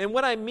 And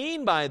what I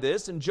mean by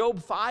this, in Job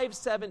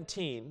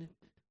 5:17,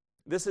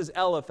 this is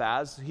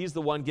Eliphaz. He's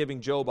the one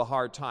giving Job a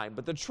hard time.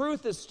 But the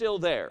truth is still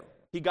there.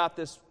 He got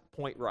this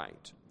point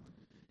right.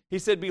 He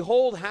said,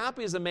 "Behold,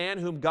 happy is a man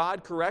whom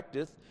God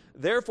correcteth.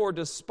 Therefore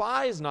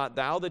despise not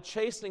thou the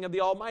chastening of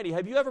the Almighty."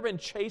 Have you ever been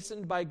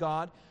chastened by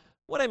God?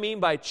 What I mean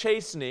by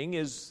chastening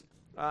is,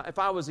 if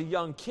I was a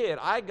young kid,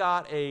 I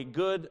got a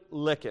good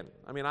licking.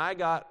 I mean, I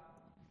got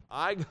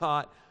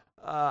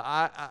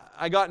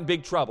in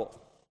big trouble.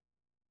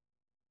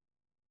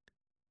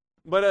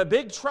 But a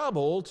big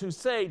trouble to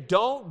say,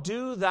 don't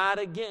do that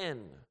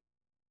again.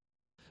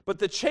 But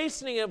the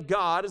chastening of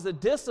God is the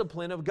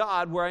discipline of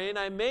God, wherein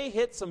I may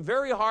hit some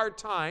very hard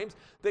times,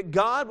 that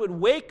I would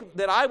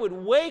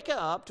wake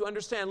up to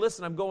understand,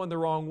 listen, I'm going the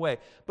wrong way.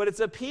 But it's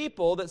a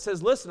people that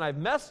says, listen, I've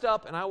messed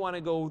up and I want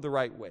to go the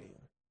right way.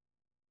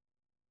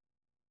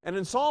 And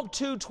in Psalm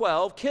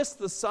 2:12, "Kiss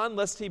the Son,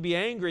 lest he be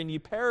angry, and ye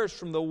perish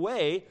from the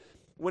way,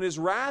 when his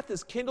wrath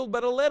is kindled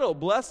but a little.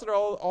 Blessed are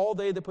all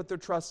they that put their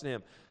trust in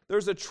him."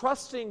 There's a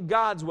trusting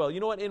God's will. You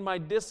know what? In my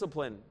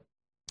discipline,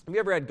 have you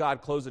ever had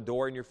God close a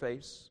door in your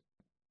face?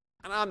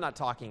 And I'm not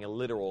talking a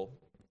literal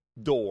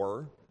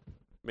door,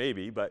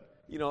 maybe,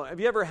 but, have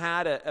you ever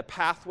had a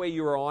pathway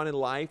you were on in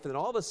life, and then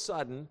all of a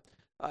sudden,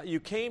 you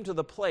came to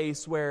the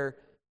place where,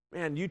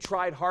 man, you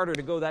tried harder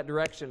to go that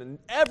direction, and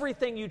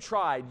everything you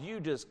tried, you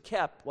just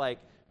kept, like,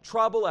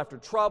 trouble after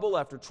trouble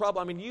after trouble.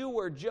 I mean, you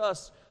were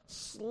just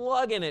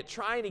slugging it,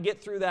 trying to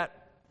get through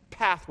that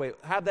pathway,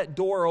 have that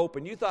door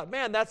open. You thought,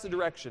 man, that's the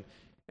direction.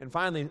 And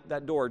finally,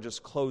 that door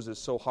just closes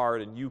so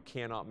hard, and you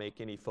cannot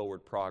make any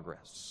forward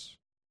progress.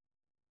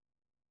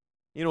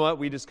 You know what?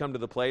 We just come to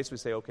the place, we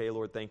say, okay,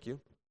 Lord, thank you.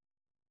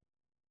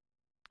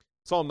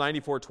 Psalm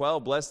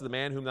 94:12, "Blessed is the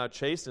man whom thou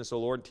chastenest, O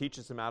Lord,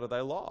 teachest him out of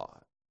thy law."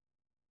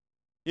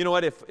 You know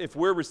what? If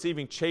we're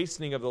receiving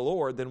chastening of the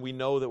Lord, then we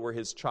know that we're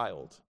his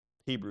child.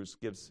 Hebrews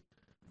gives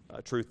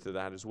truth to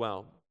that as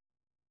well.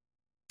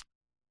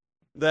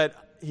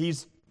 That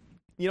he's,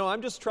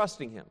 I'm just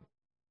trusting him.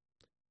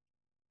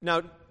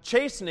 Now,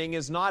 chastening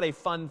is not a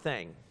fun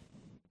thing.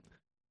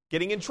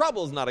 Getting in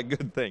trouble is not a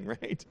good thing,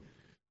 right?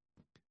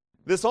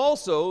 This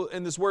also,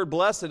 in this word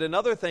blessed,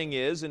 another thing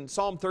is in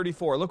Psalm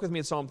 34. Look with me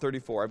at Psalm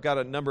 34. I've got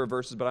a number of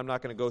verses, but I'm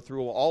not going to go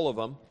through all of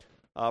them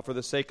for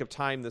the sake of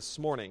time this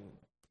morning.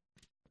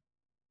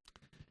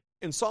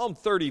 In Psalm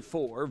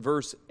 34,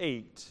 verse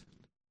 8,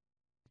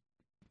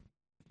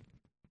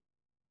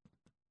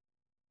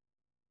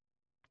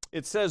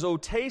 it says, "O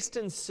taste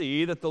and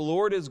see that the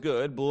Lord is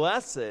good.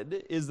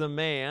 Blessed is the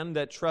man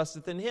that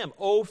trusteth in him.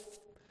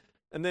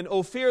 And then,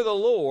 O fear the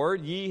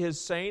Lord, ye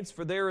his saints,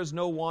 for there is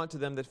no want to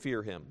them that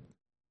fear him.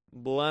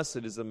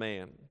 Blessed is the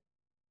man."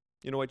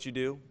 You know what you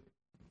do?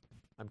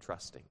 I'm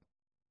trusting.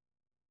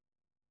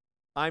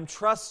 I'm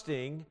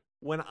trusting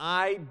when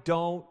I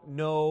don't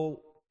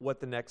know what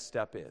the next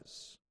step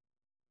is.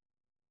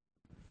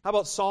 How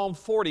about Psalm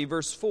 40,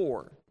 verse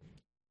 4?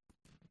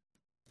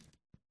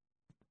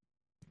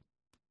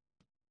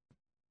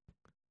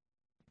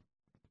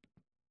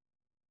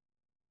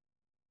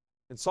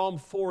 In Psalm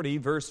 40,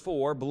 verse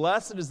 4,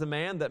 "Blessed is the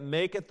man that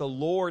maketh the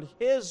Lord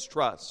his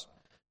trust,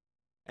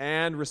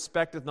 and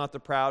respecteth not the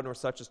proud, nor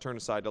such as turn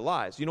aside to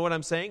lies." You know what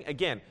I'm saying?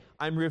 Again,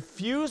 I'm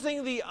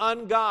refusing the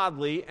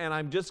ungodly, and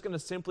I'm just going to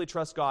simply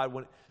trust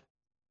God.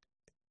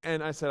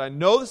 And I said, I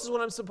know this is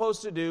what I'm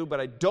supposed to do, but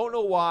I don't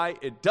know why.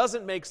 It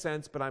doesn't make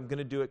sense, but I'm going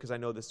to do it because I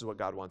know this is what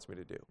God wants me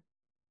to do.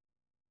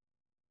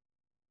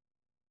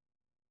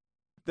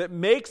 That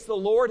makes the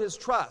Lord his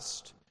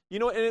trust.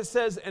 And it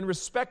says, "and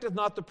respecteth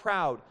not the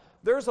proud."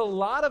 There's a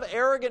lot of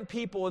arrogant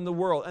people in the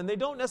world, and they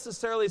don't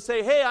necessarily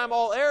say, hey, I'm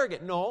all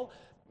arrogant. No,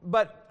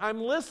 but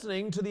I'm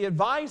listening to the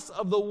advice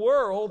of the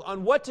world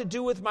on what to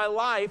do with my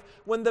life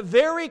when the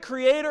very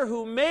Creator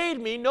who made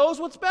me knows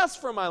what's best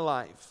for my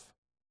life.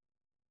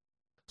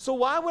 So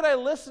why would I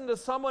listen to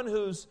someone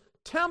who's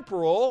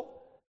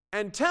temporal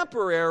and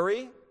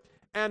temporary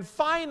and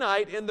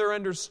finite in their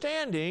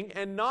understanding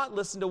and not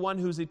listen to one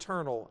who's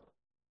eternal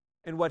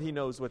and what he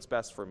knows what's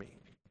best for me?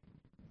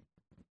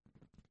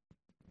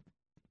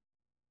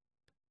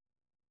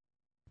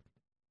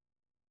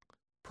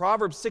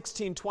 Proverbs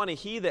 16:20,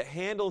 "He that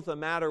handleth a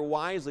matter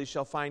wisely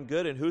shall find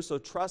good, and whoso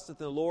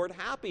trusteth in the Lord,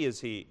 happy is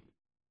he."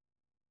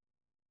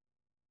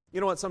 You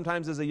know what?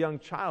 Sometimes as a young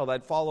child,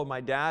 I'd follow my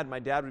dad. My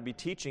dad would be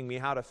teaching me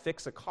how to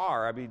fix a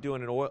car. I'd be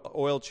doing an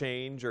oil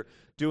change or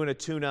doing a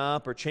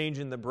tune-up or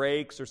changing the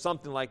brakes or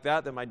something like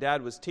that my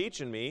dad was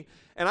teaching me.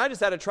 And I just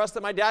had to trust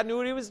that my dad knew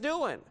what he was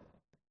doing.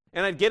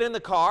 And I'd get in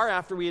the car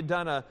after we had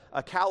done a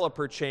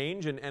caliper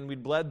change and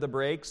we'd bled the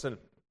brakes, and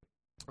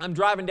I'm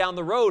driving down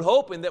the road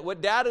hoping that what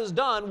Dad has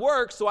done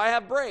works so I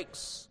have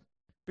brakes.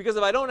 Because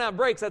if I don't have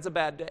brakes, that's a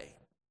bad day.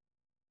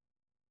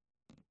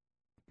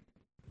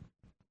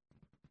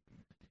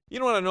 You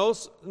know what I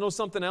know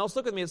something else?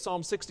 Look at me at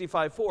Psalm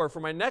 65:4 for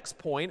my next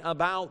point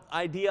about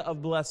idea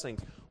of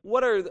blessings.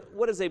 What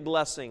is a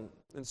blessing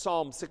in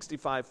Psalm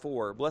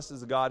 65:4? Blessed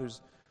is the God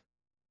who's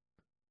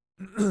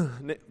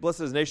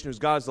blessed is the nation whose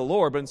God is the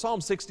Lord. But in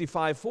Psalm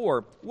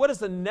 65:4, what is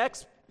the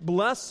next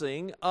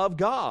blessing of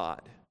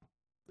God?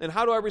 And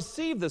how do I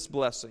receive this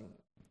blessing?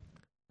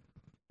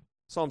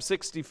 Psalm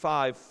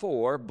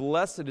 65:4,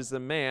 "Blessed is the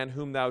man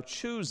whom thou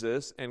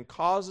choosest and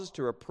causest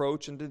to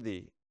approach unto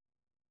thee."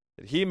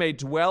 that he may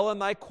dwell in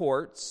thy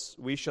courts.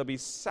 We shall be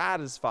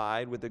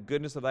satisfied with the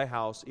goodness of thy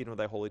house, even of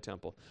thy holy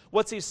temple.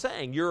 What's he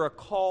saying? You're a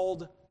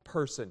called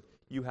person.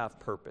 You have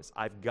purpose.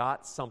 I've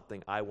got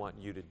something I want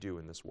you to do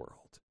in this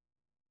world.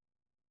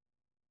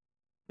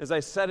 As I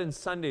said in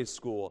Sunday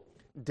school,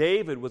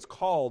 David was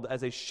called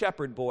as a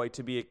shepherd boy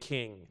to be a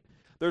king.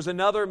 There's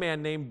another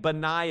man named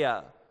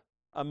Benaiah,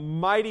 a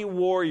mighty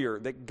warrior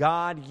that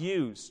God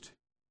used.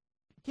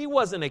 He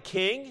wasn't a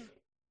king.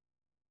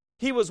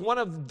 He was one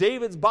of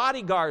David's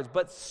bodyguards,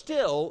 but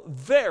still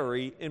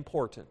very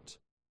important.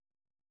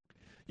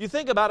 You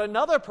think about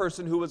another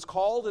person who was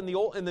called in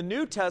the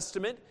New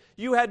Testament.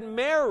 You had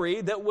Mary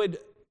that would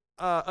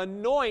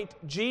anoint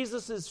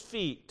Jesus'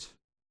 feet.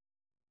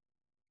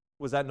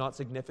 Was that not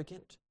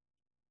significant?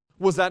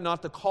 Was that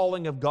not the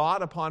calling of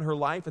God upon her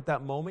life at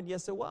that moment?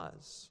 Yes, it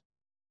was.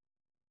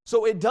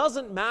 So it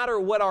doesn't matter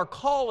what our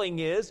calling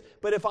is,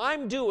 but if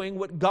I'm doing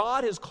what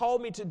God has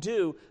called me to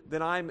do,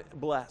 then I'm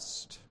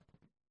blessed.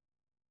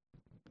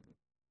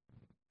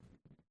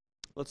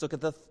 Let's look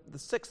at the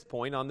sixth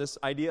point on this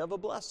idea of a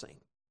blessing.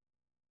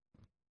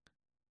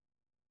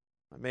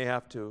 I may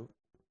have to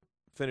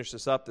finish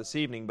this up this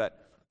evening,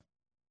 but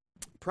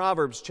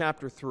Proverbs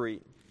chapter 3.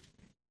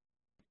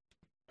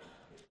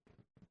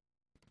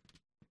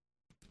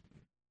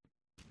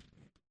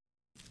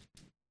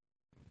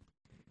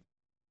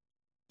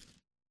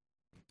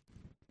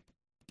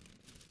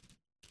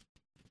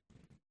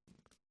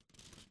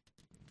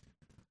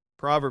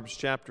 Proverbs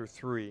chapter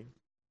 3,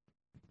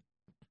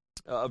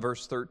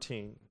 verse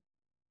 13.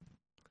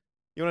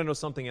 You want to know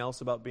something else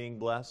about being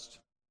blessed?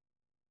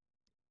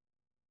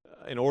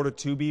 In order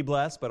to be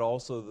blessed, but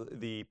also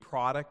the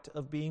product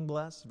of being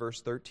blessed.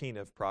 Verse 13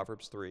 of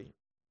Proverbs 3.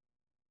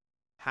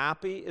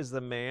 Happy is the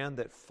man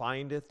that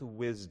findeth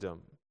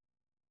wisdom,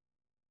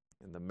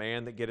 and the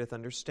man that getteth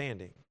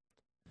understanding.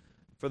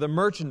 For the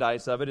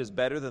merchandise of it is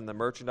better than the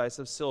merchandise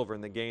of silver,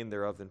 and the gain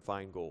thereof than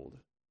fine gold.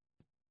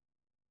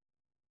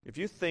 If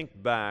you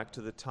think back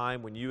to the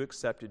time when you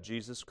accepted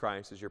Jesus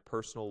Christ as your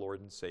personal Lord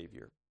and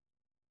Savior,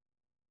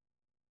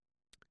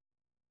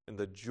 and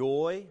the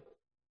joy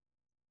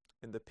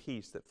and the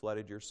peace that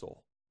flooded your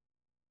soul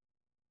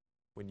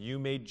when you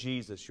made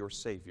Jesus your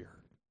Savior.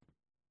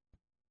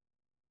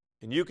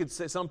 And you could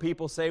say, some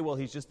people say, well,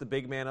 he's just the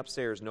big man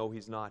upstairs. No,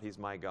 he's not. He's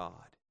my God.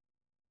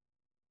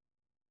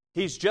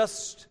 He's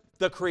just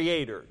the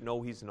Creator.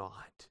 No, he's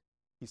not.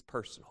 He's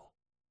personal.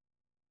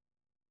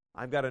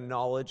 I've got a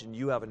knowledge, and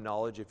you have a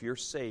knowledge, if you're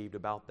saved,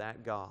 about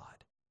that God,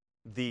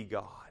 the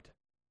God.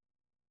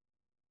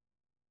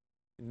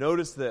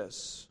 Notice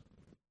this.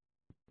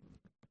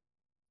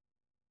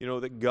 You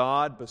know that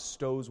God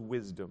bestows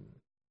wisdom.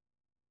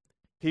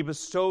 He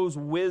bestows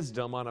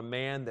wisdom on a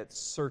man that's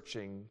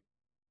searching,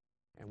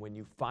 and when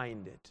you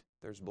find it,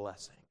 there's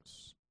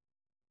blessings.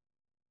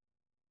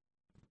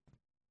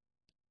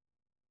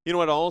 You know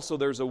what, also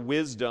there's a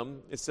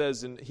wisdom. It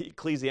says in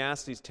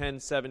Ecclesiastes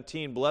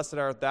 10:17, Blessed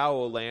art thou,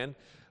 O land,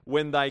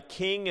 when thy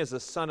king is a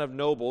son of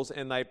nobles,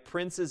 and thy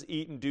princes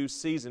eat in due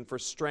season for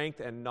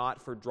strength and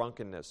not for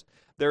drunkenness.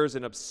 There is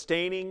an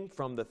abstaining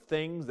from the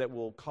things that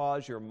will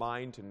cause your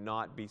mind to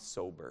not be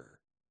sober.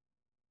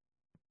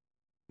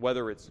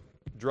 Whether it's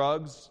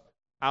drugs,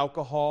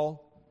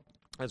 alcohol,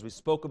 as we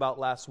spoke about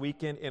last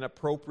weekend,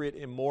 inappropriate,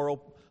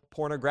 immoral,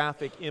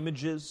 pornographic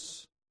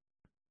images.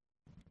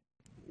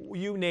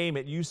 You name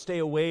it, you stay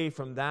away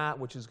from that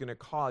which is going to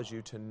cause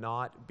you to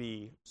not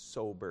be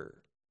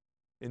sober.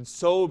 In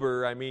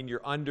sober, I mean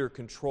you're under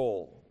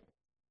control.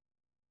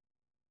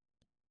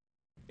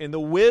 In the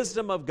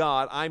wisdom of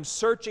God, I'm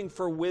searching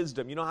for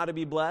wisdom. You know how to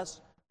be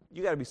blessed?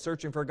 You got to be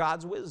searching for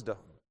God's wisdom.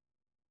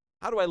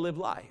 How do I live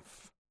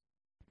life?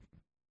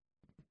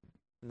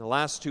 And the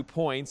last 2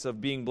 points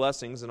of being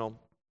blessings, in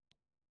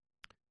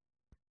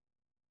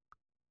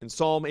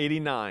Psalm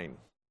 89,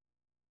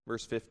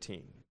 verse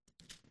 15.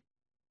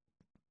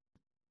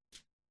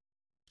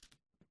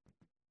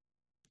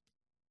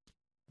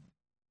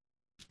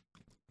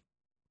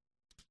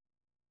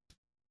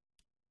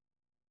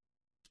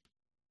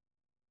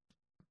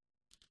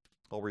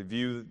 I'll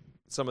review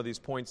some of these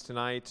points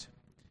tonight,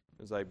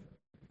 as I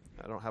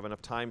don't have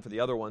enough time for the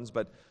other ones,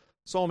 but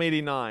Psalm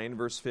 89,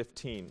 verse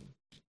 15.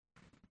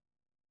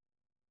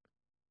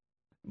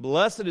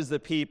 Blessed is the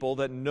people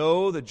that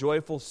know the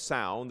joyful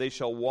sound. They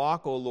shall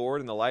walk, O Lord,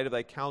 in the light of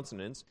thy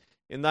countenance.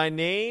 In thy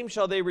name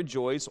shall they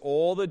rejoice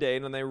all the day,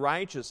 and in thy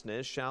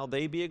righteousness shall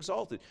they be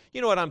exalted.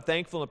 You know what I'm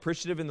thankful and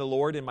appreciative in the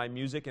Lord, in my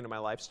music and in my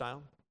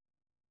lifestyle?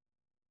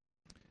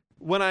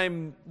 When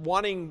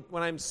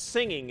I'm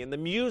singing, and the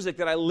music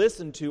that I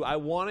listen to, I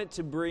want it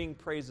to bring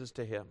praises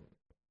to Him.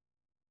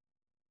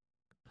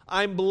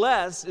 I'm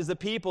blessed is the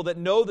people that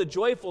know the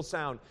joyful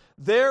sound.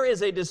 There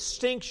is a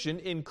distinction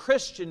in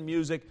Christian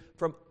music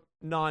from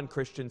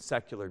non-Christian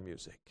secular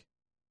music.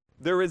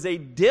 There is a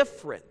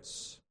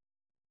difference.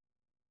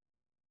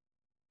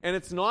 And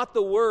it's not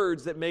the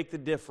words that make the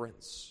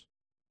difference.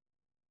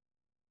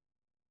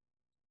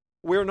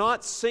 We're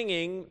not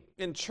singing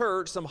in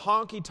church some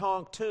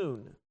honky-tonk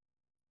tune.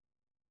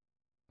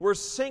 We're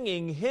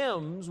singing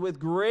hymns with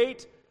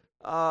great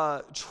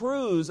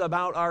truths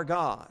about our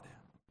God.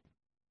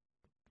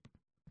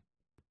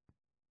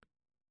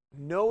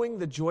 Knowing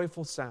the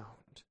joyful sound.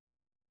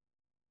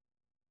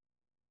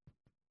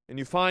 And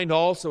you find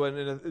also,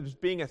 in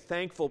being a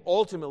thankful,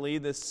 ultimately,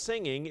 this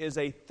singing is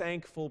a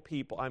thankful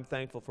people. I'm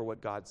thankful for what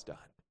God's done.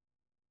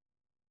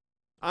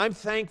 I'm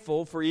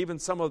thankful for even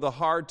some of the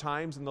hard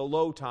times and the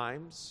low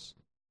times.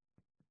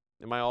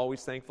 Am I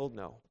always thankful?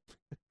 No.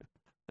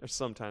 There's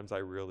sometimes I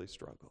really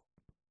struggle.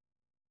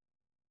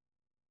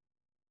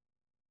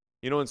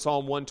 You know, in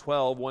Psalm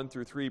 112, 1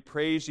 through 3,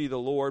 praise ye the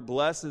Lord,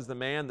 blessed is the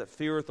man that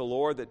feareth the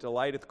Lord, that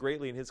delighteth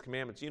greatly in his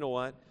commandments. You know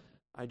what?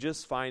 I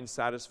just find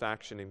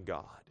satisfaction in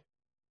God.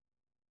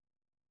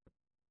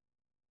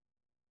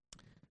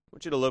 I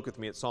want you to look with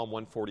me at Psalm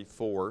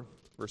 144,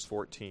 verse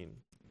 14.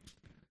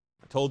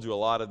 I told you a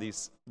lot of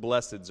these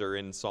blesseds are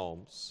in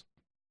Psalms.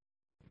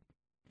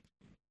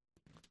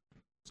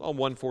 Psalm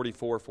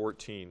 144,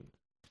 14.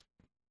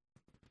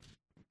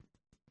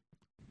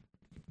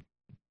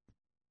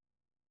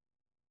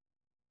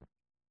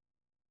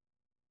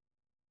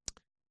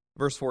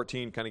 Verse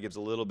 14 kind of gives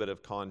a little bit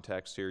of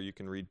context here. You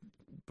can read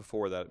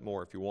before that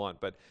more if you want.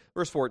 But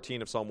verse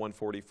 14 of Psalm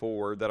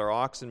 144, that our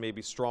oxen may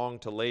be strong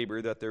to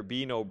labor, that there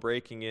be no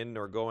breaking in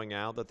nor going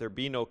out, that there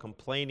be no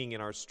complaining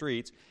in our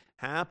streets.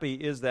 Happy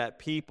is that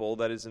people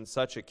that is in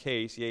such a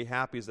case, yea,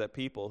 happy is that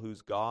people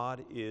whose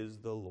God is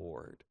the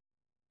Lord.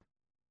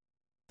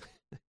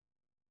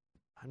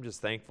 I'm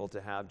just thankful to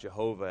have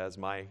Jehovah as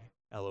my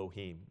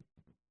Elohim,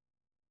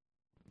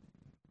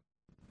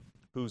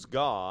 whose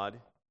God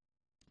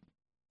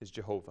is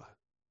Jehovah.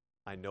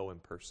 I know him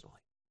personally.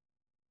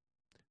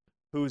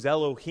 Whose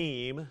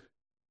Elohim,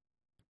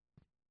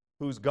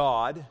 whose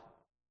God,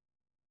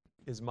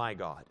 is my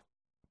God.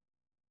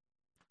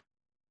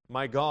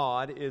 My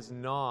God is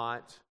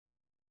not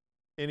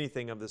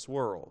anything of this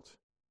world.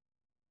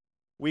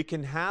 We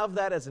can have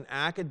that as an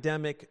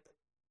academic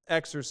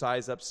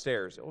exercise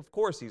upstairs. Of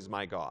course he's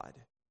my God.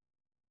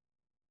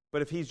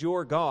 But if he's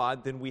your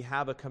God, then we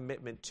have a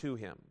commitment to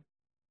him.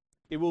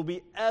 It will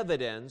be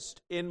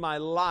evidenced in my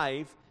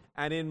life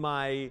and in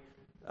my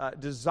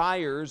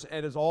desires,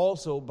 and is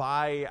also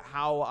by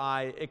how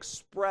I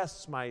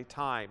express my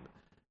time.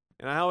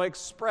 And how I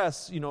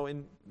express,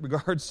 in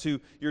regards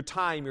to your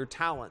time, your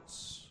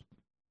talents.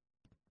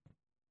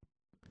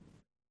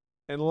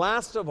 And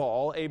last of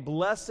all, a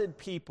blessed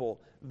people.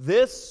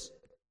 This,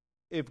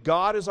 if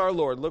God is our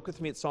Lord, look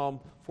with me at Psalm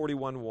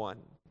 41:1.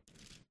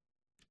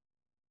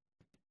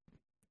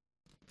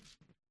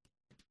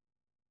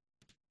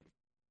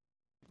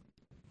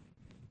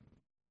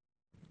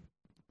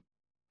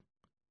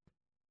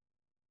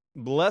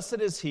 Blessed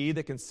is he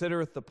that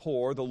considereth the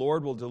poor, the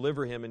Lord will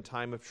deliver him in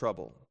time of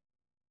trouble.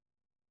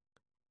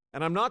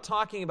 And I'm not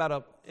talking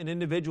about an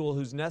individual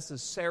who's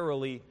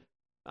necessarily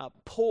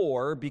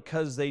poor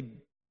because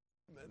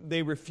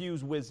they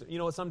refuse wisdom. You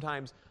know,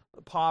 sometimes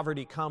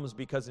poverty comes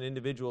because an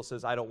individual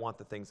says, I don't want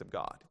the things of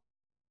God.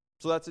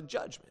 So that's a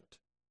judgment.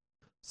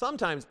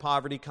 Sometimes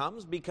poverty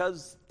comes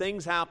because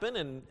things happen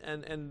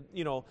and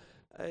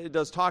it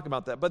does talk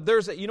about that.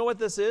 But you know what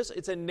this is?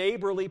 It's a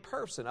neighborly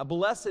person, a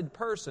blessed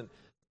person.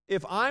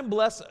 If I'm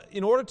blessed,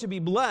 in order to be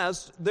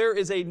blessed, there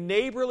is a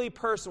neighborly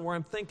person where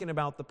I'm thinking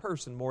about the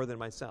person more than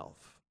myself.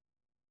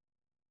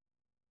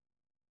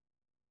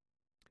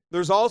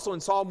 There's also in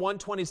Psalm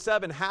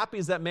 127, happy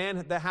is that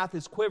man that hath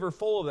his quiver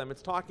full of them.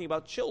 It's talking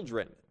about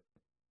children.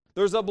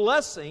 There's a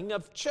blessing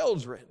of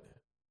children.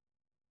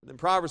 In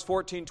Proverbs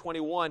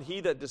 14:21, he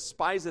that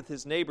despiseth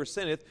his neighbor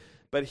sinneth,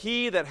 but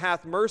he that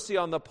hath mercy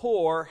on the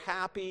poor,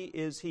 happy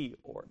is he,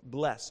 or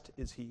blessed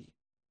is he.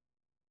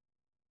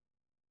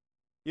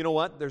 You know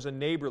what? There's a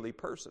neighborly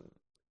person,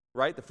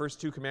 right? The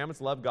first two commandments,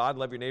 love God,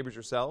 love your neighbors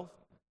yourself.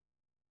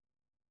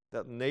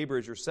 That neighbor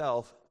is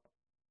yourself.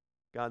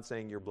 God's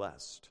saying you're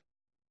blessed.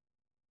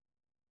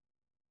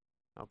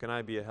 How can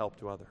I be a help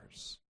to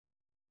others?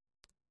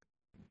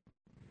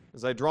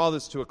 As I draw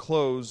this to a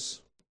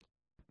close,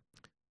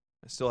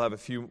 I still have a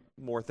few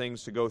more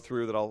things to go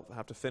through that I'll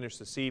have to finish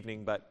this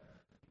evening, but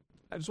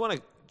I just want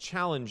to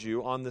challenge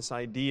you on this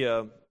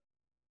idea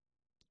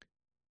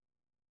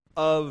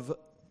of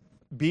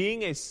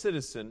being a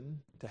citizen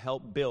to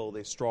help build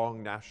a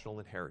strong national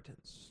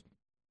inheritance.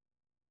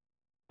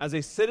 As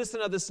a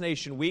citizen of this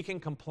nation, we can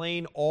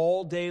complain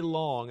all day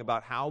long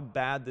about how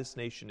bad this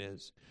nation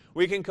is.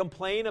 We can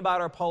complain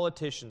about our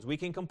politicians. We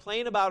can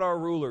complain about our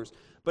rulers.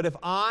 But if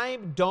I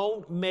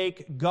don't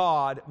make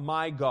God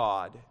my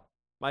God,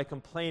 my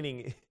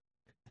complaining,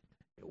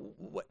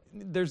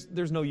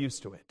 there's no use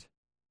to it.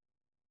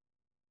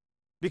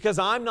 Because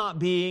I'm not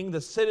being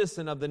the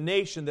citizen of the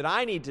nation that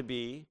I need to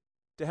be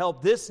to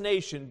help this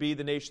nation be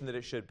the nation that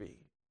it should be.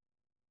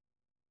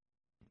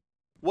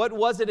 What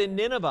was it in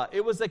Nineveh?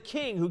 It was a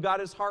king who got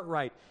his heart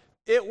right.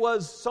 It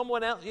was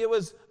someone else. It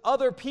was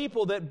other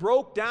people that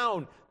broke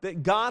down,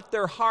 that got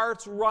their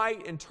hearts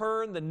right and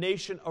turned the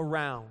nation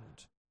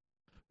around.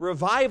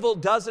 Revival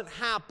doesn't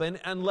happen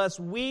unless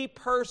we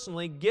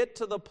personally get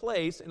to the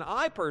place, and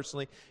I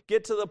personally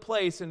get to the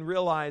place and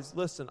realize,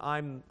 listen,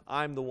 I'm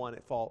the one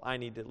at fault. I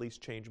need to at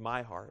least change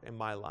my heart and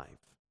my life.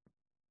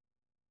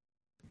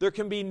 There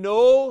can be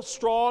no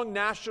strong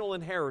national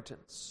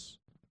inheritance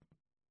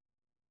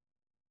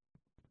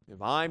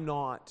if I'm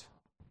not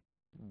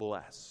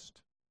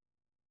blessed,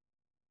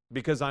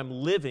 because I'm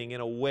living in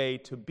a way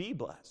to be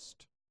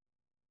blessed.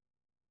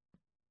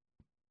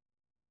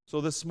 So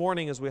this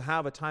morning, as we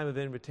have a time of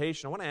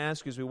invitation, I want to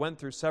ask you, as we went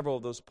through several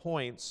of those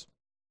points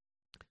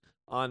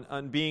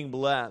on being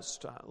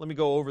blessed, let me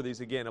go over these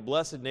again. A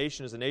blessed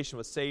nation is a nation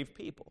with saved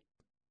people.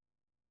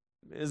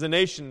 It is a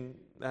nation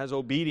that has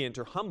obedient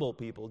or humble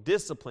people,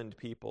 disciplined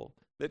people,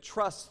 that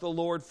trusts the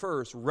Lord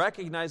first,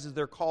 recognizes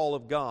their call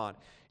of God,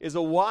 is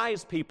a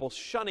wise people,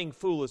 shunning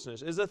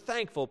foolishness, is a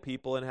thankful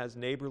people, and has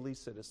neighborly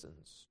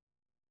citizens.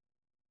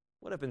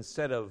 What if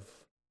instead of,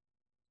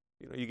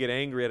 you get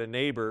angry at a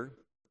neighbor,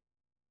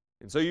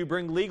 and so you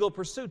bring legal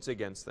pursuits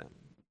against them?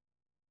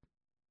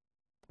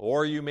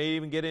 Or you may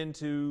even get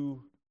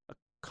into a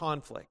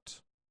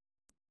conflict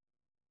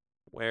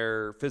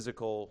where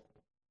physical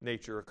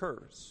nature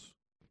occurs.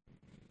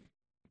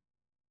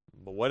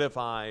 But what if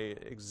I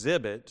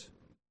exhibit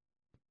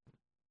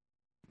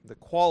the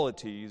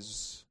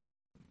qualities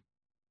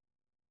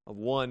of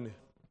one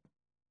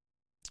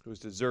who is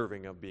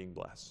deserving of being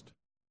blessed?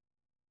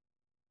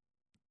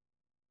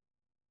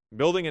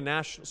 Building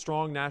a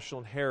strong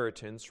national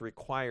inheritance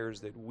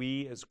requires that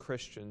we as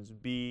Christians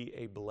be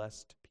a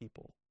blessed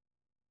people.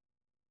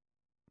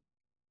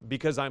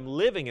 Because I'm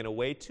living in a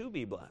way to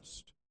be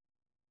blessed.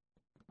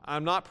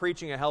 I'm not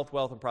preaching a health,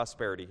 wealth, and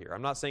prosperity here.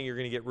 I'm not saying you're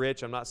going to get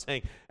rich. I'm not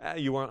saying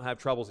you won't have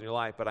troubles in your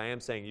life, but I am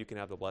saying you can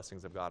have the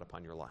blessings of God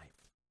upon your life.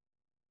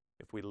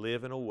 If we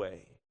live in a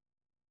way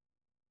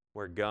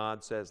where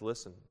God says,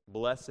 listen,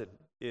 blessed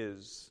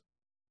is,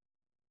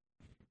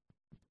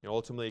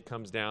 ultimately it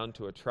comes down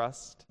to a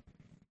trust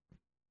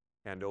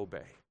and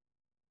obey.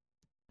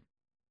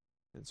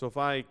 And so if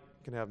I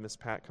can have Miss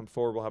Pat come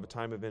forward, we'll have a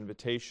time of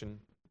invitation.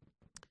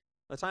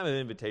 A time of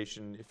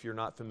invitation, if you're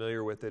not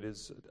familiar with it,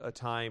 is a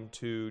time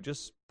to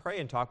just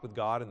pray and talk with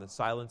God in the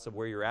silence of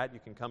where you're at.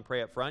 You can come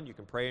pray up front. You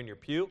can pray in your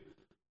pew.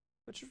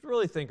 But just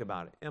really think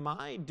about it. Am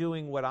I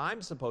doing what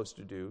I'm supposed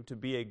to do to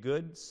be a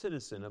good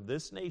citizen of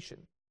this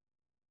nation,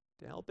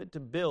 to help it, to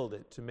build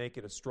it, to make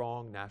it a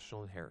strong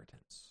national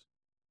inheritance?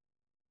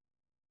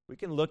 We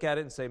can look at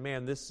it and say,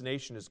 man, this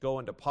nation is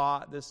going to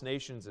pot, this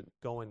nation's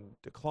going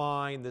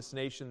decline, this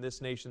nation.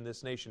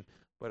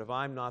 But if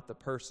I'm not the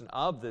person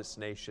of this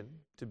nation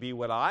to be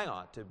what I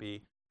ought to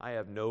be, I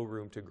have no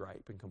room to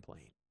gripe and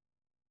complain.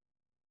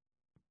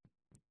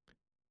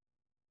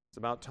 It's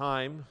about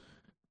time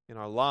in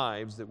our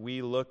lives that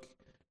we look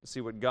to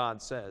see what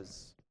God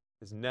says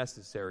is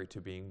necessary to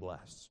being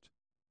blessed.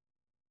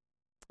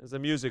 As the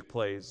music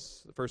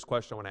plays, the first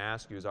question I want to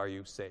ask you is, are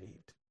you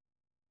saved?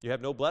 You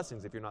have no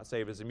blessings if you're not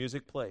saved. As the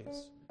music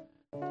plays,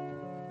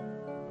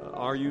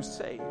 are you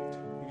saved?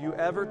 Have you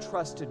ever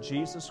trusted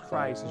Jesus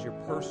Christ as your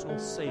personal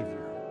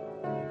Savior?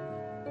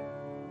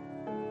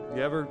 Have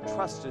you ever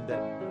trusted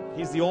that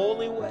He's the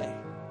only way?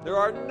 There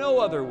are no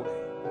other way,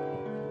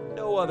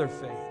 no other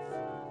faith,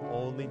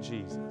 only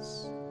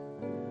Jesus.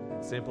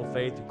 In simple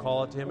faith, you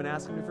call out to Him and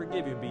ask Him to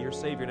forgive you and be your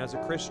Savior. And as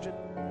a Christian,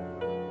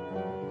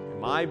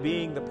 am I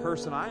being the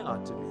person I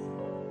ought to be?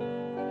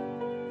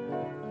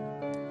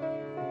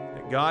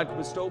 God can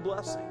bestow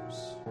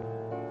blessings.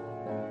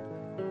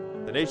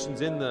 This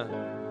nation's in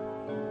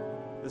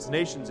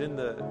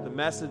the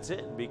mess it's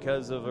in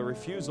because of a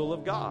refusal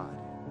of God.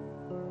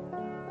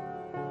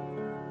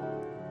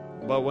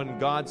 But when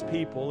God's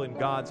people in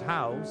God's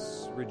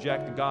house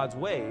reject God's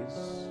ways,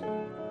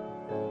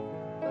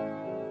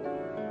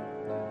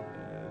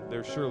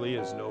 there surely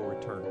is no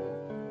return.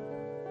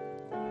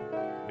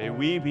 May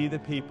we be the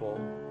people,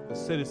 the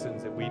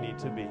citizens that we need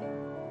to be.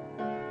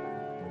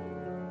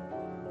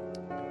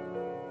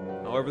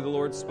 However the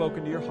Lord's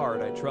spoken to your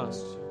heart, I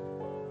trust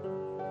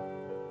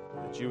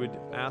that you would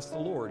ask the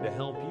Lord to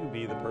help you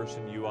be the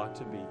person you ought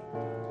to be.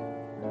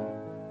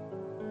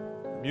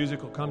 The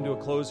music will come to a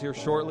close here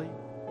shortly.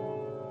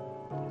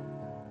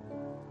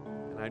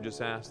 And I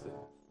just ask that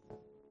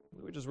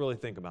we would just really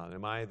think about it.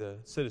 Am I the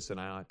citizen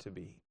I ought to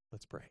be?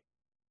 Let's pray.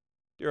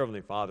 Dear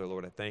Heavenly Father,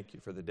 Lord, I thank you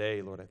for the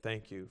day. Lord, I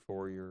thank you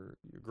for your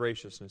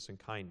graciousness and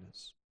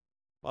kindness.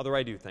 Father,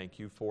 I do thank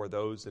you for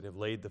those that have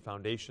laid the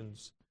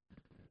foundations.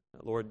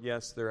 Lord,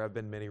 yes, there have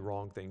been many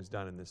wrong things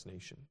done in this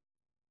nation.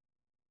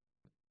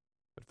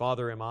 But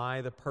Father, am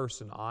I the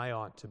person I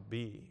ought to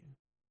be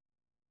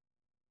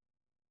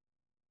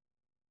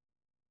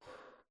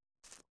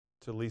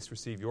to at least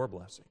receive your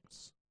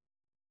blessings?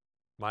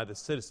 Am I the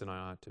citizen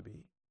I ought to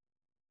be?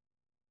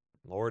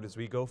 Lord, as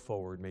we go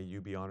forward, may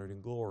you be honored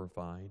and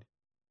glorified.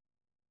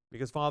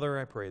 Because, Father,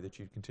 I pray that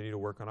you continue to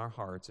work on our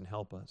hearts and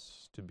help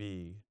us to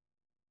be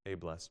a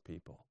blessed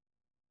people.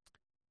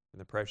 In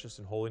the precious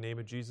and holy name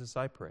of Jesus,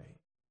 I pray.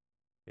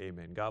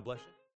 Amen. God bless you.